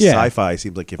 60s sci-fi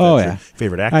seems like your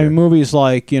favorite actor. I mean, movies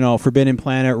like Forbidden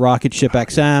Planet, Rocket Ship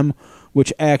XM,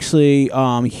 which actually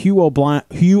Hugh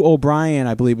O'Brien,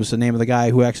 I believe was the name of the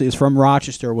guy who actually is from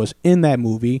Rochester, was in that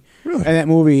movie. Really? And that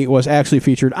movie was actually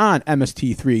featured on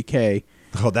MST3K.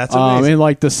 Oh, that's amazing. In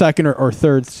like the second or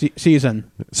third season.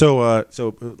 So I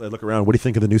look around. What do you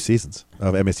think of the new seasons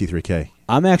of MST3K?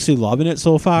 I'm actually loving it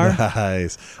so far.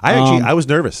 Nice. I was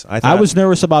nervous. I was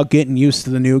nervous about getting used to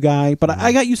the new guy, but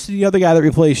I got used to the other guy that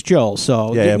replaced Joe.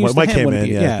 So Mike came in.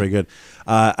 Yeah, pretty good.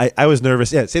 I was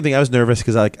nervous. Yeah, same thing. I was nervous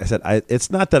because, like I said,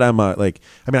 it's not that I'm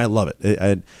I love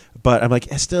it. But I'm like,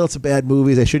 it's a bad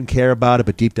movie. I shouldn't care about it.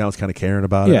 But deep down, I was kind of caring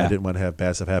about it. I didn't want to have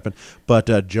bad stuff happen. But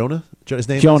his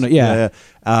name. Jonah. Yeah.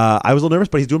 I was a little nervous,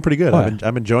 but he's doing pretty good.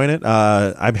 I'm enjoying it.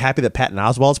 I'm happy that Patton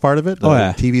Oswalt's part of it.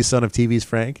 TV's son of TV's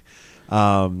Frank.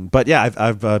 But yeah,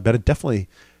 I've been definitely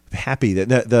happy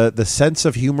that the sense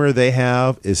of humor they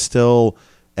have is still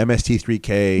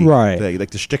MST3K, right? Like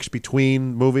the shticks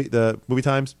between the movie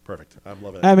times, perfect. I'm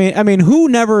loving it. I mean, who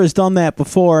never has done that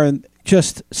before? And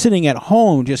just sitting at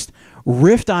home, just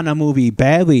riffed on a movie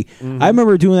badly. Mm-hmm. I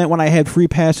remember doing that when I had free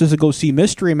passes to go see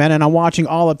Mystery Men, and I'm watching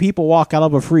all the people walk out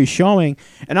of a free showing,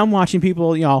 and I'm watching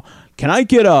people, can I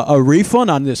get a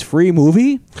refund on this free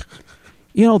movie?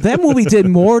 That movie did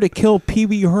more to kill Pee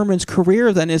Wee Herman's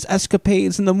career than his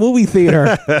escapades in the movie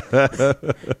theater.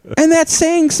 And that's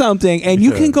saying something. And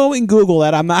you can go and Google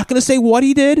that. I'm not going to say what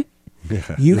he did.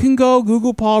 You can go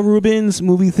Google Paul Rubens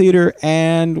movie theater,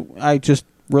 and I just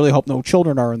really hope no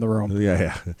children are in the room.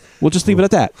 Yeah. We'll just leave it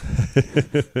at that.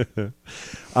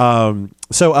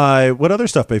 So what other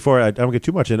stuff before I don't get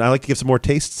too much in? I like to give some more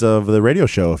tastes of the radio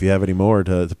show if you have any more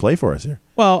to play for us here.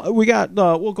 Well, we got,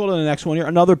 we'll go to the next one here.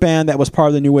 Another band that was part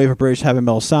of the new wave of British heavy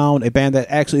metal sound, a band that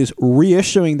actually is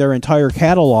reissuing their entire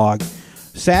catalog,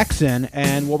 Saxon,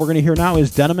 and what we're going to hear now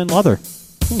is Denim and Leather.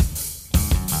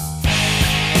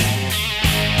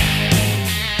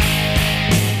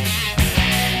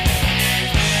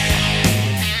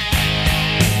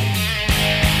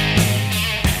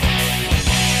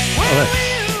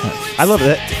 I love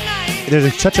that.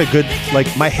 There's such a good, like,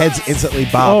 my head's instantly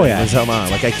bobbing as I'm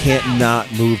on. Like, I can't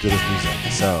not move to this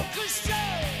music. So,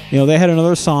 you know, they had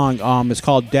another song. It's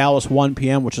called Dallas 1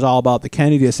 p.m., which is all about the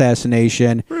Kennedy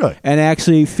assassination. Really? And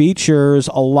actually features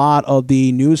a lot of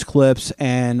the news clips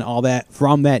and all that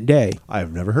from that day.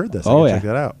 I've never heard this. I check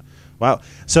that out. Wow.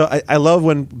 So I love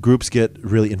when groups get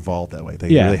really involved that way. They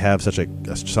really have such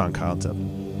a strong concept.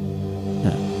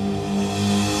 Yeah.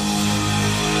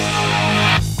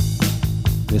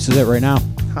 This is it right now.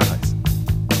 Nice.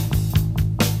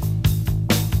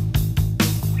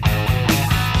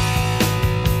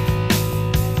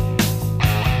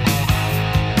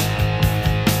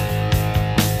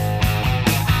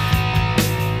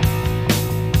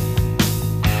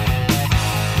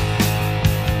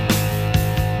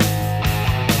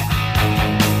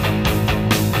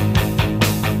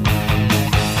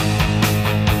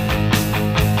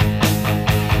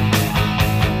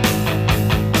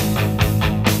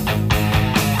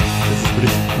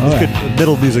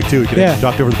 Middle music too. You can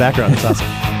talk over the background. It's awesome.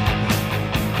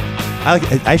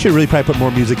 I should really probably put more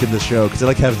music in this show because I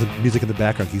like having the music in the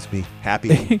background. Keeps me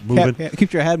happy, moving.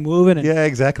 Keeps your head moving. And yeah,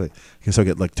 exactly. So I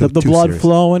get like the blood serious.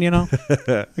 Flowing. You know.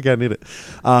 I gotta need it.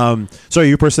 So are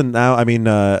you a person now? I mean,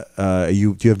 do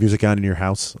you have music on in your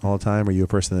house all the time? Are you a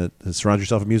person that surrounds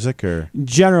yourself with music? Or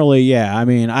generally, yeah. I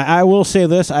mean, I will say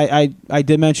this. I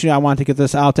did mention I want to get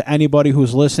this out to anybody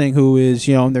who's listening who is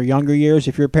in their younger years.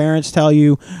 If your parents tell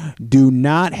you, do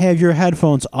not have your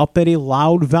headphones up at a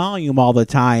loud volume all the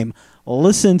time,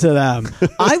 listen to them.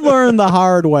 I learned the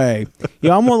hard way.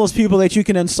 I'm one of those people that you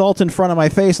can insult in front of my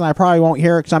face, and I probably won't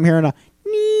hear it because I'm hearing a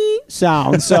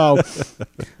sound. So,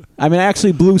 I mean, I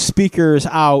actually blew speakers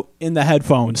out in the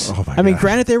headphones. Oh my I mean,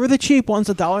 granted, they were the cheap ones,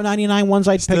 the $1.99 ones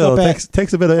I'd pick up at.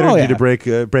 Takes a bit of energy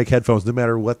to break headphones, no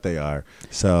matter what they are.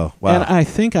 So, wow. And I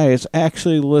think I was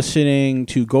actually listening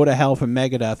to Go to Hell from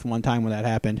Megadeth one time when that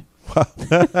happened.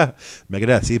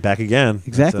 Megadeth, see, back again.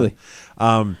 Exactly.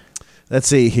 So, let's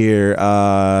see here.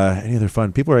 Any other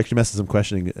fun? People are actually messaging some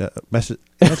questioning.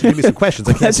 Messaging me some questions.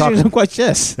 I can't talk. Some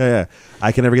questions. Yeah.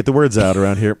 I can never get the words out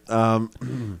around here.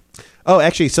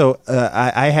 Actually, so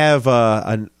I have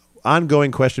an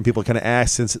ongoing question people kind of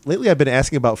ask since lately I've been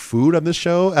asking about food on this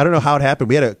show. I don't know how it happened.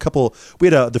 We had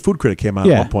the food critic came on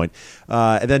at one point.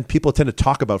 And then people tend to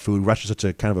talk about food. Rush is such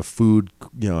a kind of a food,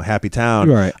 happy town.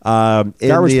 Right.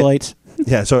 Garbage plates.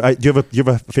 Yeah. So do you have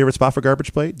a favorite spot for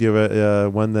garbage plate? Do you have a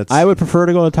one that's? I would prefer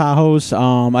to go to Tahoe's.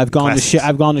 I've gone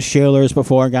to Shaler's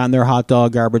before and gotten their hot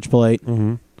dog garbage plate.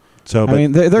 Mm-hmm. So, I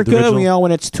mean, they're good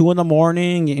when it's 2 a.m.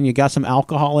 and you got some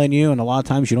alcohol in you, and a lot of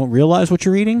times you don't realize what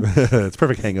you're eating. It's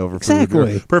perfect hangover food.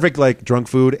 Exactly. Perfect like drunk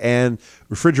food, and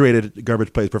refrigerated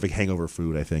garbage plate is perfect hangover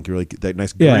food. I think you really get that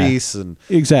nice grease and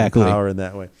power in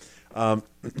that way.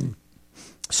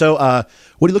 So, what are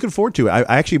you looking forward to?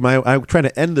 I'm trying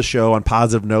to end the show on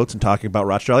positive notes and talking about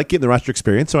Rochester. I like getting the Rochester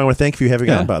experience, so I want to thank you for having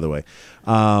on, by the way.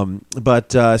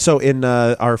 So in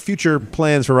our future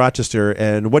plans for Rochester,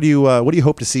 and what do you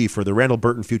hope to see for the Randall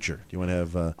Burton future? Do you want to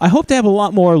have? I hope to have a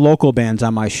lot more local bands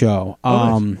on my show.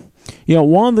 Nice.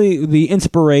 One of the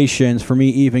inspirations for me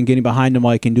even getting behind the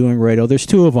mic and doing radio, there's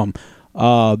 2 of them.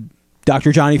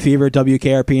 Dr. Johnny Fever at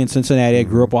WKRP in Cincinnati. I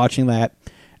grew up watching that.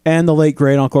 And the late,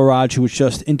 great Uncle Raj, who was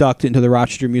just inducted into the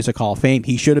Rochester Music Hall of Fame.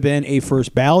 He should have been a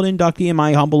first ballot inductee, in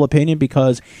my humble opinion,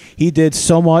 because he did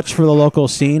so much for the local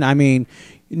scene. I mean,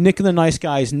 Nick and the Nice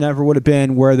Guys never would have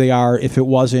been where they are if it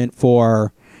wasn't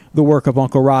for the work of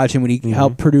Uncle Raj and when he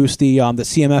helped produce the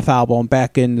CMF album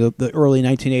back in the early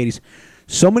 1980s.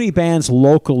 So many bands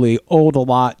locally owed a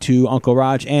lot to Uncle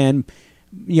Raj, and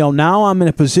now I'm in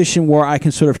a position where I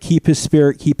can sort of keep his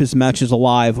spirit, keep his message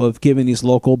alive of giving these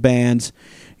local bands,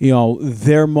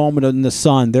 their moment in the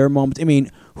sun, their moment. I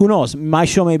mean, who knows? My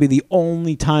show may be the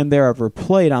only time they're ever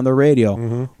played on the radio.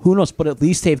 Mm-hmm. Who knows? But at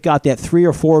least they've got that 3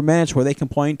 or 4 minutes where they can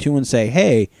point to and say,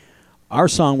 hey, our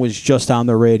song was just on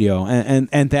the radio,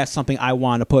 and that's something I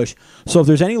want to push. So if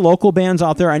there's any local bands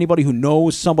out there, anybody who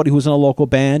knows somebody who's in a local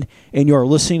band, and you're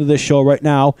listening to this show right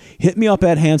now, hit me up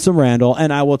at Handsome Randall,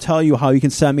 and I will tell you how you can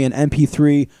send me an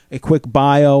MP3, a quick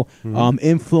bio,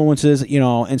 influences,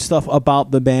 and stuff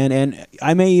about the band, and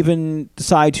I may even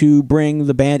decide to bring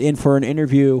the band in for an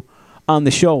interview on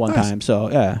the show one time.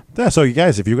 So yeah. So you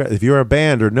guys, if you're a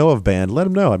band or know of band, let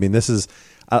them know. I mean, this is.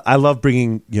 I love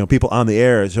bringing people on the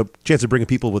air. It's a chance of bringing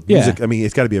people with music. Yeah. I mean,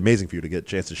 it's got to be amazing for you to get a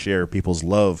chance to share people's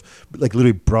love, like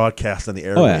literally broadcast on the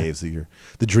airwaves.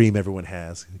 The dream everyone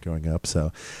has growing up.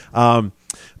 So,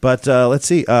 but let's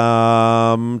see. People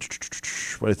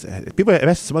have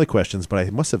asked some other questions, but I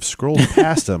must have scrolled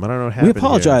past them. I don't know what happened. We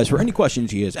apologize here. for any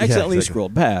questions he has accidentally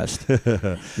scrolled past.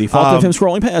 The fault of him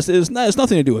scrolling past has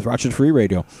nothing to do with Rochester Free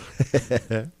Radio.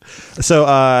 So,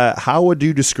 how would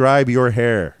you describe your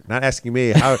hair? Not asking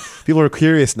me. How people are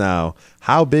curious now.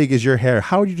 How big is your hair?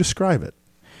 How would you describe it?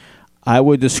 I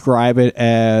would describe it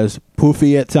as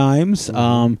poofy at times.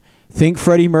 Think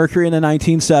Freddie Mercury in the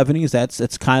 1970s.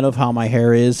 That's kind of how my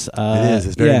hair is. It is.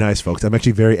 It's very nice, folks. I'm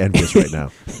actually very envious right now.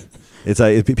 It's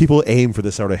people aim for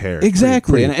this sort of hair.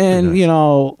 Exactly, pretty and nice.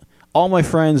 All my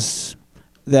friends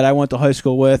that I went to high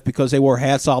school with, because they wore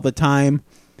hats all the time.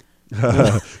 We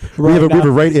have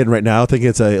a right in right now thinking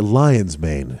it's a lion's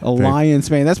mane.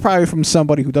 Lion's mane. That's probably from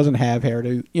somebody who doesn't have hair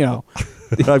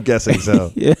I'm guessing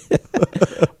so. Yeah.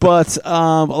 But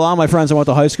a lot of my friends I went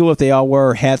to high school with, they all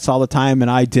wore hats all the time, and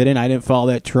I didn't. I didn't follow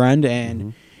that trend,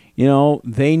 and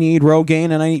they need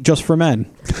Rogaine, and I need Just for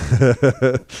Men.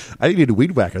 I need a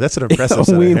weed whacker. That's an impressive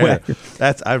set weed of hair.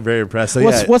 whacker. I'm very impressed.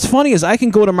 So, What's funny is I can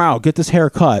go tomorrow, get this hair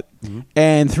cut,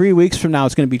 and 3 weeks from now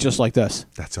it's going to be just like this.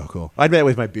 That's so cool. I'd bet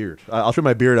with my beard. I'll trim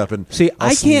my beard up and see.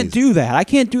 I can't do that. I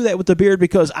can't do that with the beard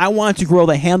because I want to grow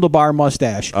the handlebar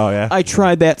mustache. Oh yeah. I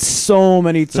tried that so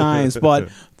many times, but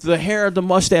the hair of the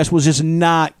mustache was just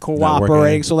not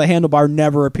cooperating, so the handlebar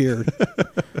never appeared.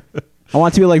 I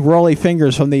want to be like Rolly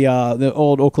Fingers from the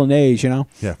old Oakland A's, Yeah,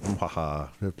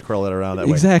 curl it around that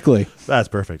way. Exactly. That's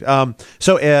perfect.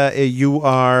 So you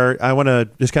are. I want to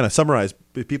just kind of summarize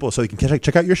people so you can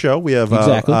check out your show. We have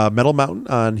Metal Mountain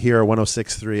on here,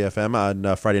 106.3 FM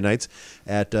on Friday nights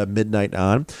at midnight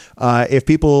on. If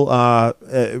people,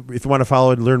 if you want to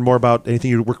follow and learn more about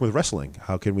anything you're working with wrestling,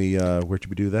 how can we? Where should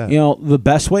we do that? The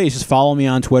best way is just follow me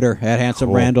on Twitter at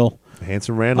Handsome Randall.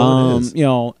 Handsome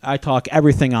Randall. I talk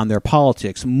everything on there: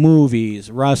 politics,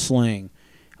 movies, wrestling,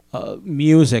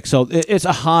 music. So it's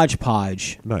a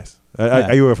hodgepodge. Nice.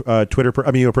 Are you a Twitter?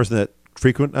 Are you a person that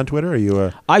frequent on Twitter? Are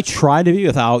you? I try to be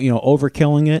without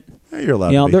overkilling it. You're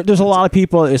allowed. There's a lot of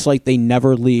people. It's like they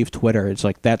never leave Twitter. It's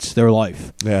like that's their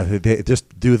life. Yeah, they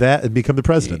just do that and become the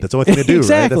president. That's the only thing they do.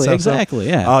 Exactly. Right? Exactly.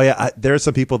 Yeah. Oh yeah. There are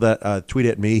some people that tweet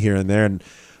at me here and there, and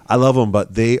I love them,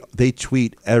 but they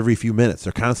tweet every few minutes.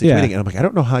 They're constantly tweeting, and I'm like, I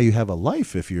don't know how you have a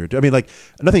life if you're. I mean, like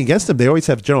nothing against them. They always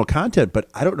have general content, but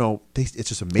I don't know. It's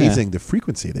just amazing the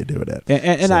frequency they do it at.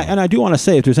 And I do want to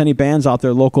say, if there's any bands out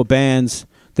there, local bands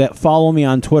that follow me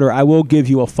on Twitter, I will give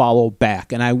you a follow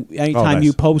back. And anytime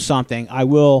you post something, I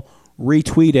will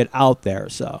retweet it out there.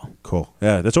 So cool.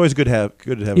 Yeah, that's always good to have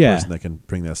a person that can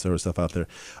bring that sort of stuff out there.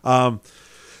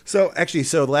 So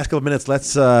the last couple of minutes,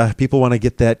 let's people want to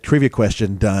get that trivia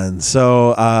question done.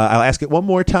 So I'll ask it one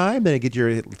more time, then get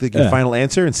your final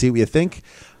answer and see what you think.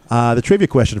 The trivia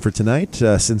question for tonight,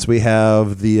 since we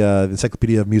have the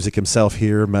Encyclopedia of Music himself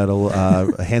here, Metal,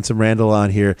 Handsome Randall on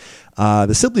here,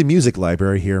 the Sibley Music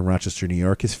Library here in Rochester, New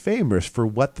York, is famous for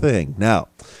what thing? Now,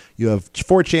 you have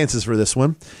 4 chances for this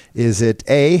one. Is it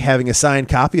A, having a signed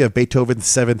copy of Beethoven's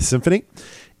 7th Symphony?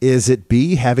 Is it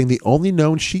B, having the only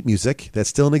known sheet music that's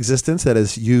still in existence that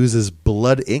is used as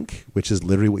blood ink, which is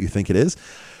literally what you think it is?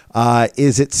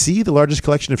 Is it C, the largest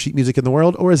collection of sheet music in the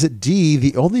world? Or is it D,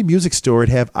 the only music store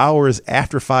to have hours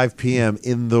after 5 p.m.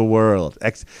 in the world?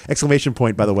 Exclamation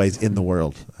point, by the way, is in the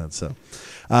world. So,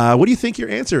 what do you think your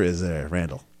answer is there,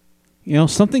 Randall?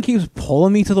 Something keeps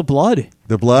pulling me to the blood.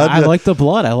 The blood? I like the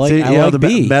blood. I like the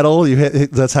B. Metal,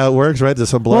 that's how it works, right? There's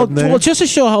some blood in there. Well, just to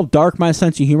show how dark my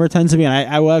sense of humor tends to be, and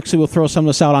I will throw some of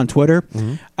this out on Twitter.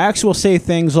 Mm-hmm. I actually will say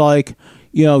things like,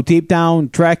 deep down,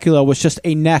 Dracula was just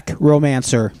a neck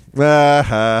romancer.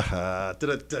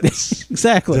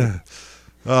 Exactly.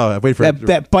 Oh, wait for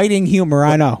that biting humor,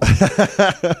 I know.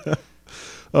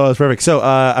 Oh, that's perfect. So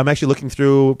I'm actually looking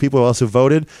through people else who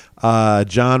voted.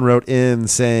 John wrote in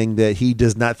saying that he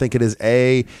does not think it is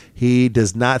A. He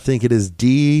does not think it is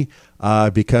D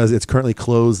because it's currently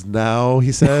closed now,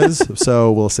 he says.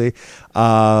 So we'll see.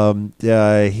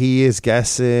 He is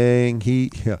guessing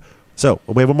So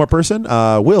we have one more person.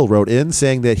 Will wrote in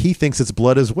saying that he thinks it's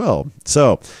blood as well.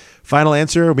 So Final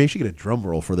answer. Maybe you should get a drum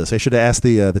roll for this. I should have asked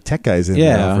the tech guys in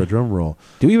for a drum roll.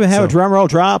 Do we even have a drum roll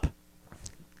drop?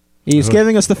 He's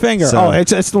giving us the finger.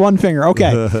 It's the one finger.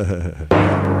 Okay.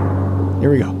 Here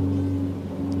we go.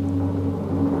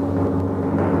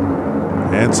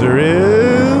 Answer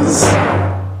is...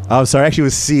 I'm sorry. Actually, it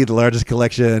was C, the largest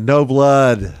collection. No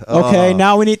blood. Okay,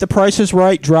 now we need the Price is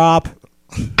Right drop.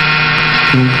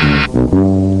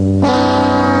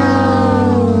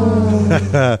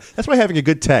 That's why having a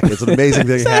good tech is an amazing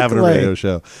thing to have in a radio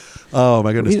show. Oh,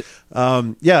 my goodness.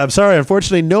 I'm sorry.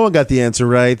 Unfortunately, no one got the answer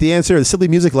right. The answer, the Sibley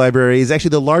Music Library, is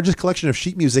actually the largest collection of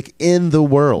sheet music in the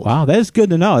world. Wow, that is good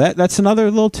to know. That's another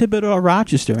little tidbit of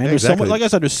Rochester. And there's so much, like I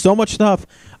said, there's so much stuff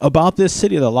about this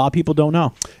city that a lot of people don't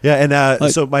know. Yeah,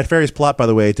 and so my nefarious plot, by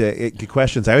the way, to get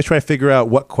questions, I always try to figure out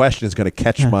what question is going to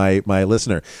catch my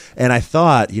listener. And I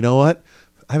thought, you know what?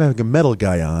 I'm having a metal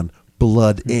guy on.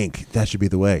 Blood Inc. That should be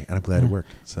the way, and I'm glad it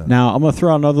worked. So. Now, I'm going to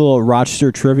throw out another little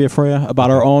Rochester trivia for you about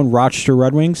our own Rochester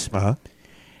Red Wings. Uh-huh.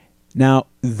 Now,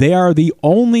 they are the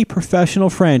only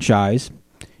professional franchise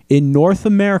in North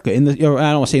America, I don't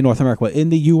want to say North America, but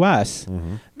in the U.S.,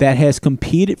 that has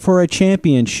competed for a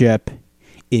championship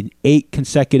in 8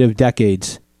 consecutive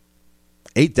decades.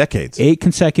 8 decades? 8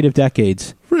 consecutive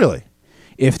decades. Really?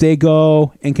 If they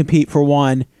go and compete for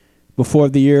one before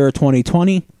the year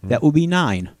 2020, that will be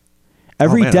 9.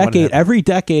 Every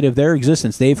decade of their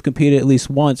existence, they've competed at least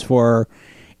once for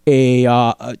a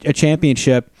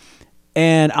championship.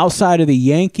 And outside of the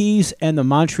Yankees and the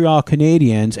Montreal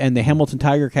Canadiens and the Hamilton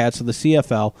Tiger Cats of the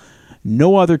CFL,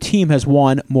 no other team has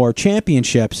won more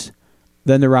championships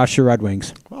than the Rochester Red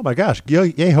Wings. Oh my gosh!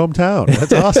 Yay, hometown!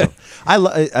 That's awesome.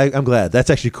 I'm glad.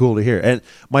 That's actually cool to hear. And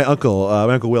my uncle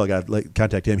Will, I got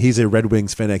contact him. He's a Red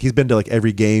Wings fan. He's been to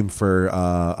every game for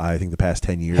I think the past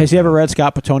 10 years. Has he ever read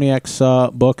Scott Petoniak's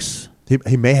books?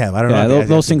 He may have. I don't know. Yeah,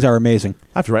 those things are amazing.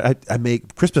 I have to write. I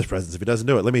make Christmas presents if he doesn't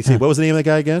do it. Let me see. What was the name of that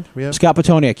guy again? Scott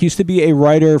Petoniak used to be a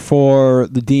writer for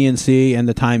the DNC and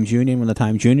the Times Union when the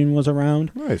Times Union was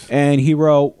around. Nice. And he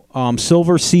wrote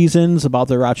Silver Seasons about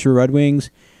the Rochester Red Wings.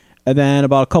 And then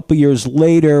about a couple years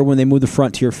later, when they moved to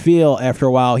Frontier Field, after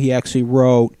a while, he actually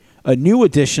wrote a new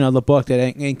edition of the book that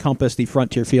encompassed the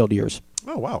Frontier Field years.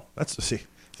 Oh, wow. That's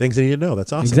things I need to know.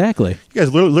 That's awesome. Exactly. You guys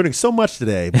are learning so much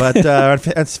today, but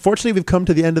unfortunately, we've come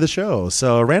to the end of the show.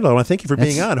 So, Randall, I want to thank you for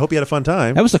being on. Hope you had a fun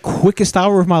time. That was the quickest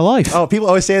hour of my life. Oh, people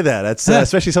always say that. That's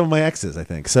especially some of my exes, I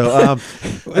think. So,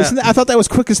 I thought that was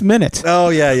quickest minute. Oh,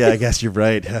 yeah. I guess you're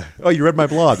right. Oh, you read my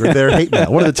blog or their hate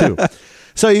mail. One of the two.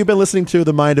 So you've been listening to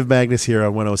The Mind of Magnus here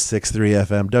on 106.3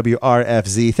 FM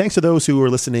WRFZ. Thanks to those who were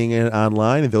listening in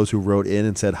online and those who wrote in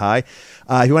and said hi.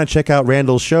 If you want to check out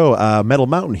Randall's show, Metal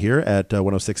Mountain here at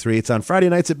 106.3. It's on Friday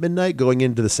nights at midnight going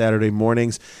into the Saturday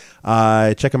mornings.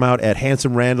 Check him out at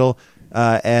Handsome Randall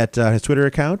at his Twitter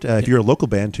account. If you're a local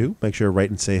band too, make sure to write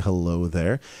and say hello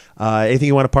there. Anything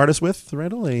you want to part us with,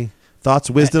 Randall? Any thoughts,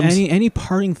 wisdoms? Any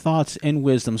parting thoughts and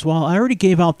wisdoms? Well, I already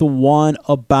gave out the one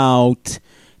about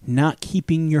not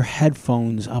keeping your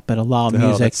headphones up at a loud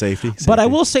music. That's safety. But I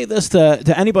will say this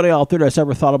to anybody out there that's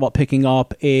ever thought about picking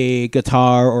up a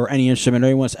guitar or any instrument, or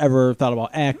anyone's ever thought about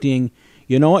acting,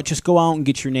 you know what? Just go out and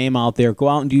get your name out there. Go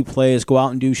out and do plays. Go out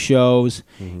and do shows.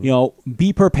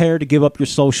 Be prepared to give up your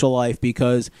social life,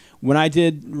 because when I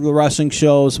did the wrestling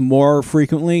shows more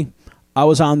frequently, I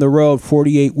was on the road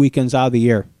 48 weekends out of the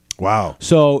year. Wow.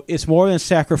 So it's more than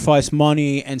sacrifice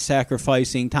money and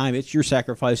sacrificing time. You're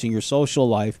sacrificing your social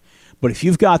life. But if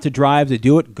you've got the drive to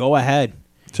do it, go ahead.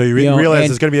 So you realize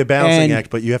it's going to be a balancing act,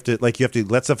 but you have to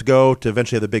let stuff go to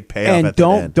eventually have the big payoff at the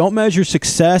end. Don't measure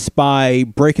success by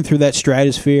breaking through that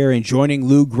stratosphere and joining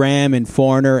Lou Gramm and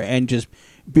Foreigner and just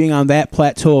being on that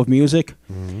plateau of music.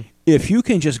 Mm-hmm. If you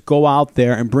can just go out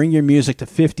there and bring your music to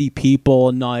 50 people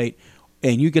a night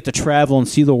and you get to travel and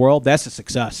see the world, that's a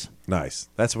success. Nice.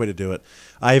 That's the way to do it.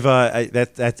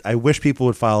 I wish people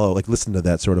would listen to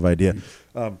that sort of idea.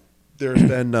 There's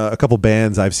been a couple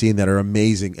bands I've seen that are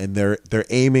amazing, and they're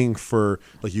aiming for,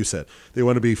 like you said, they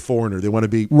want to be Foreigner. They want to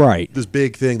be this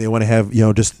big thing. They want to have,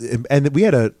 and we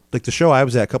had the show I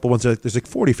was at a couple ones, there's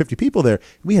 40, 50 people there.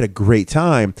 We had a great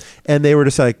time, and they were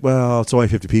just like, well, it's only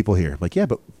 50 people here. I'm like, yeah,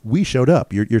 but we showed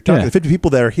up. You're talking to 50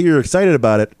 people that are here excited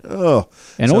about it.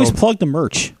 Always plug the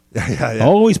merch. Yeah.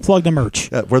 Always plug the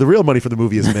merch. Where the real money for the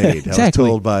movie is made. Exactly. I was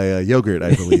told by Yogurt,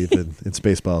 I believe, in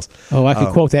Spaceballs. Oh, I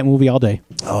could quote that movie all day.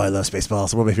 Oh, I love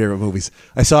Spaceballs. One of my favorite movies.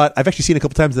 I saw it. I've actually seen it a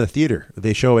couple times in the theater.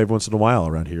 They show every once in a while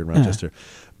around here in Rochester.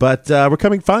 But we're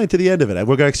coming fine to the end of it.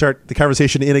 We're going to start the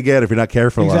conversation in again if you're not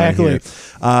careful. Exactly.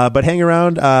 But hang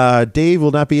around. Dave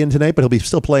will not be in tonight, but he'll be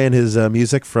still playing his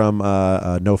music from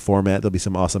No Format. There'll be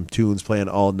some awesome tunes playing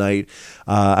all night.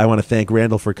 I want to thank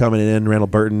Randall for coming in, Randall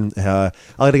Burton. I'll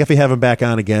definitely have him back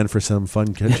on again for some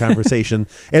fun conversation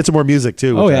and some more music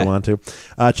too, which I want to.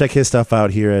 Check his stuff out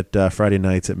here at Friday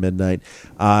nights at midnight.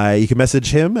 You can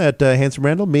message him at Handsome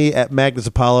Randall, me at Magnus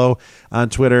Apollo on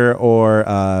Twitter, or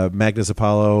Magnus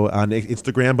Apollo on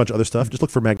Instagram, a bunch of other stuff. Just look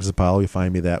for Magnus Apollo. You'll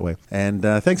find me that way. And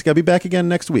thanks. I'll be back again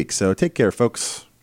next week. So take care, folks.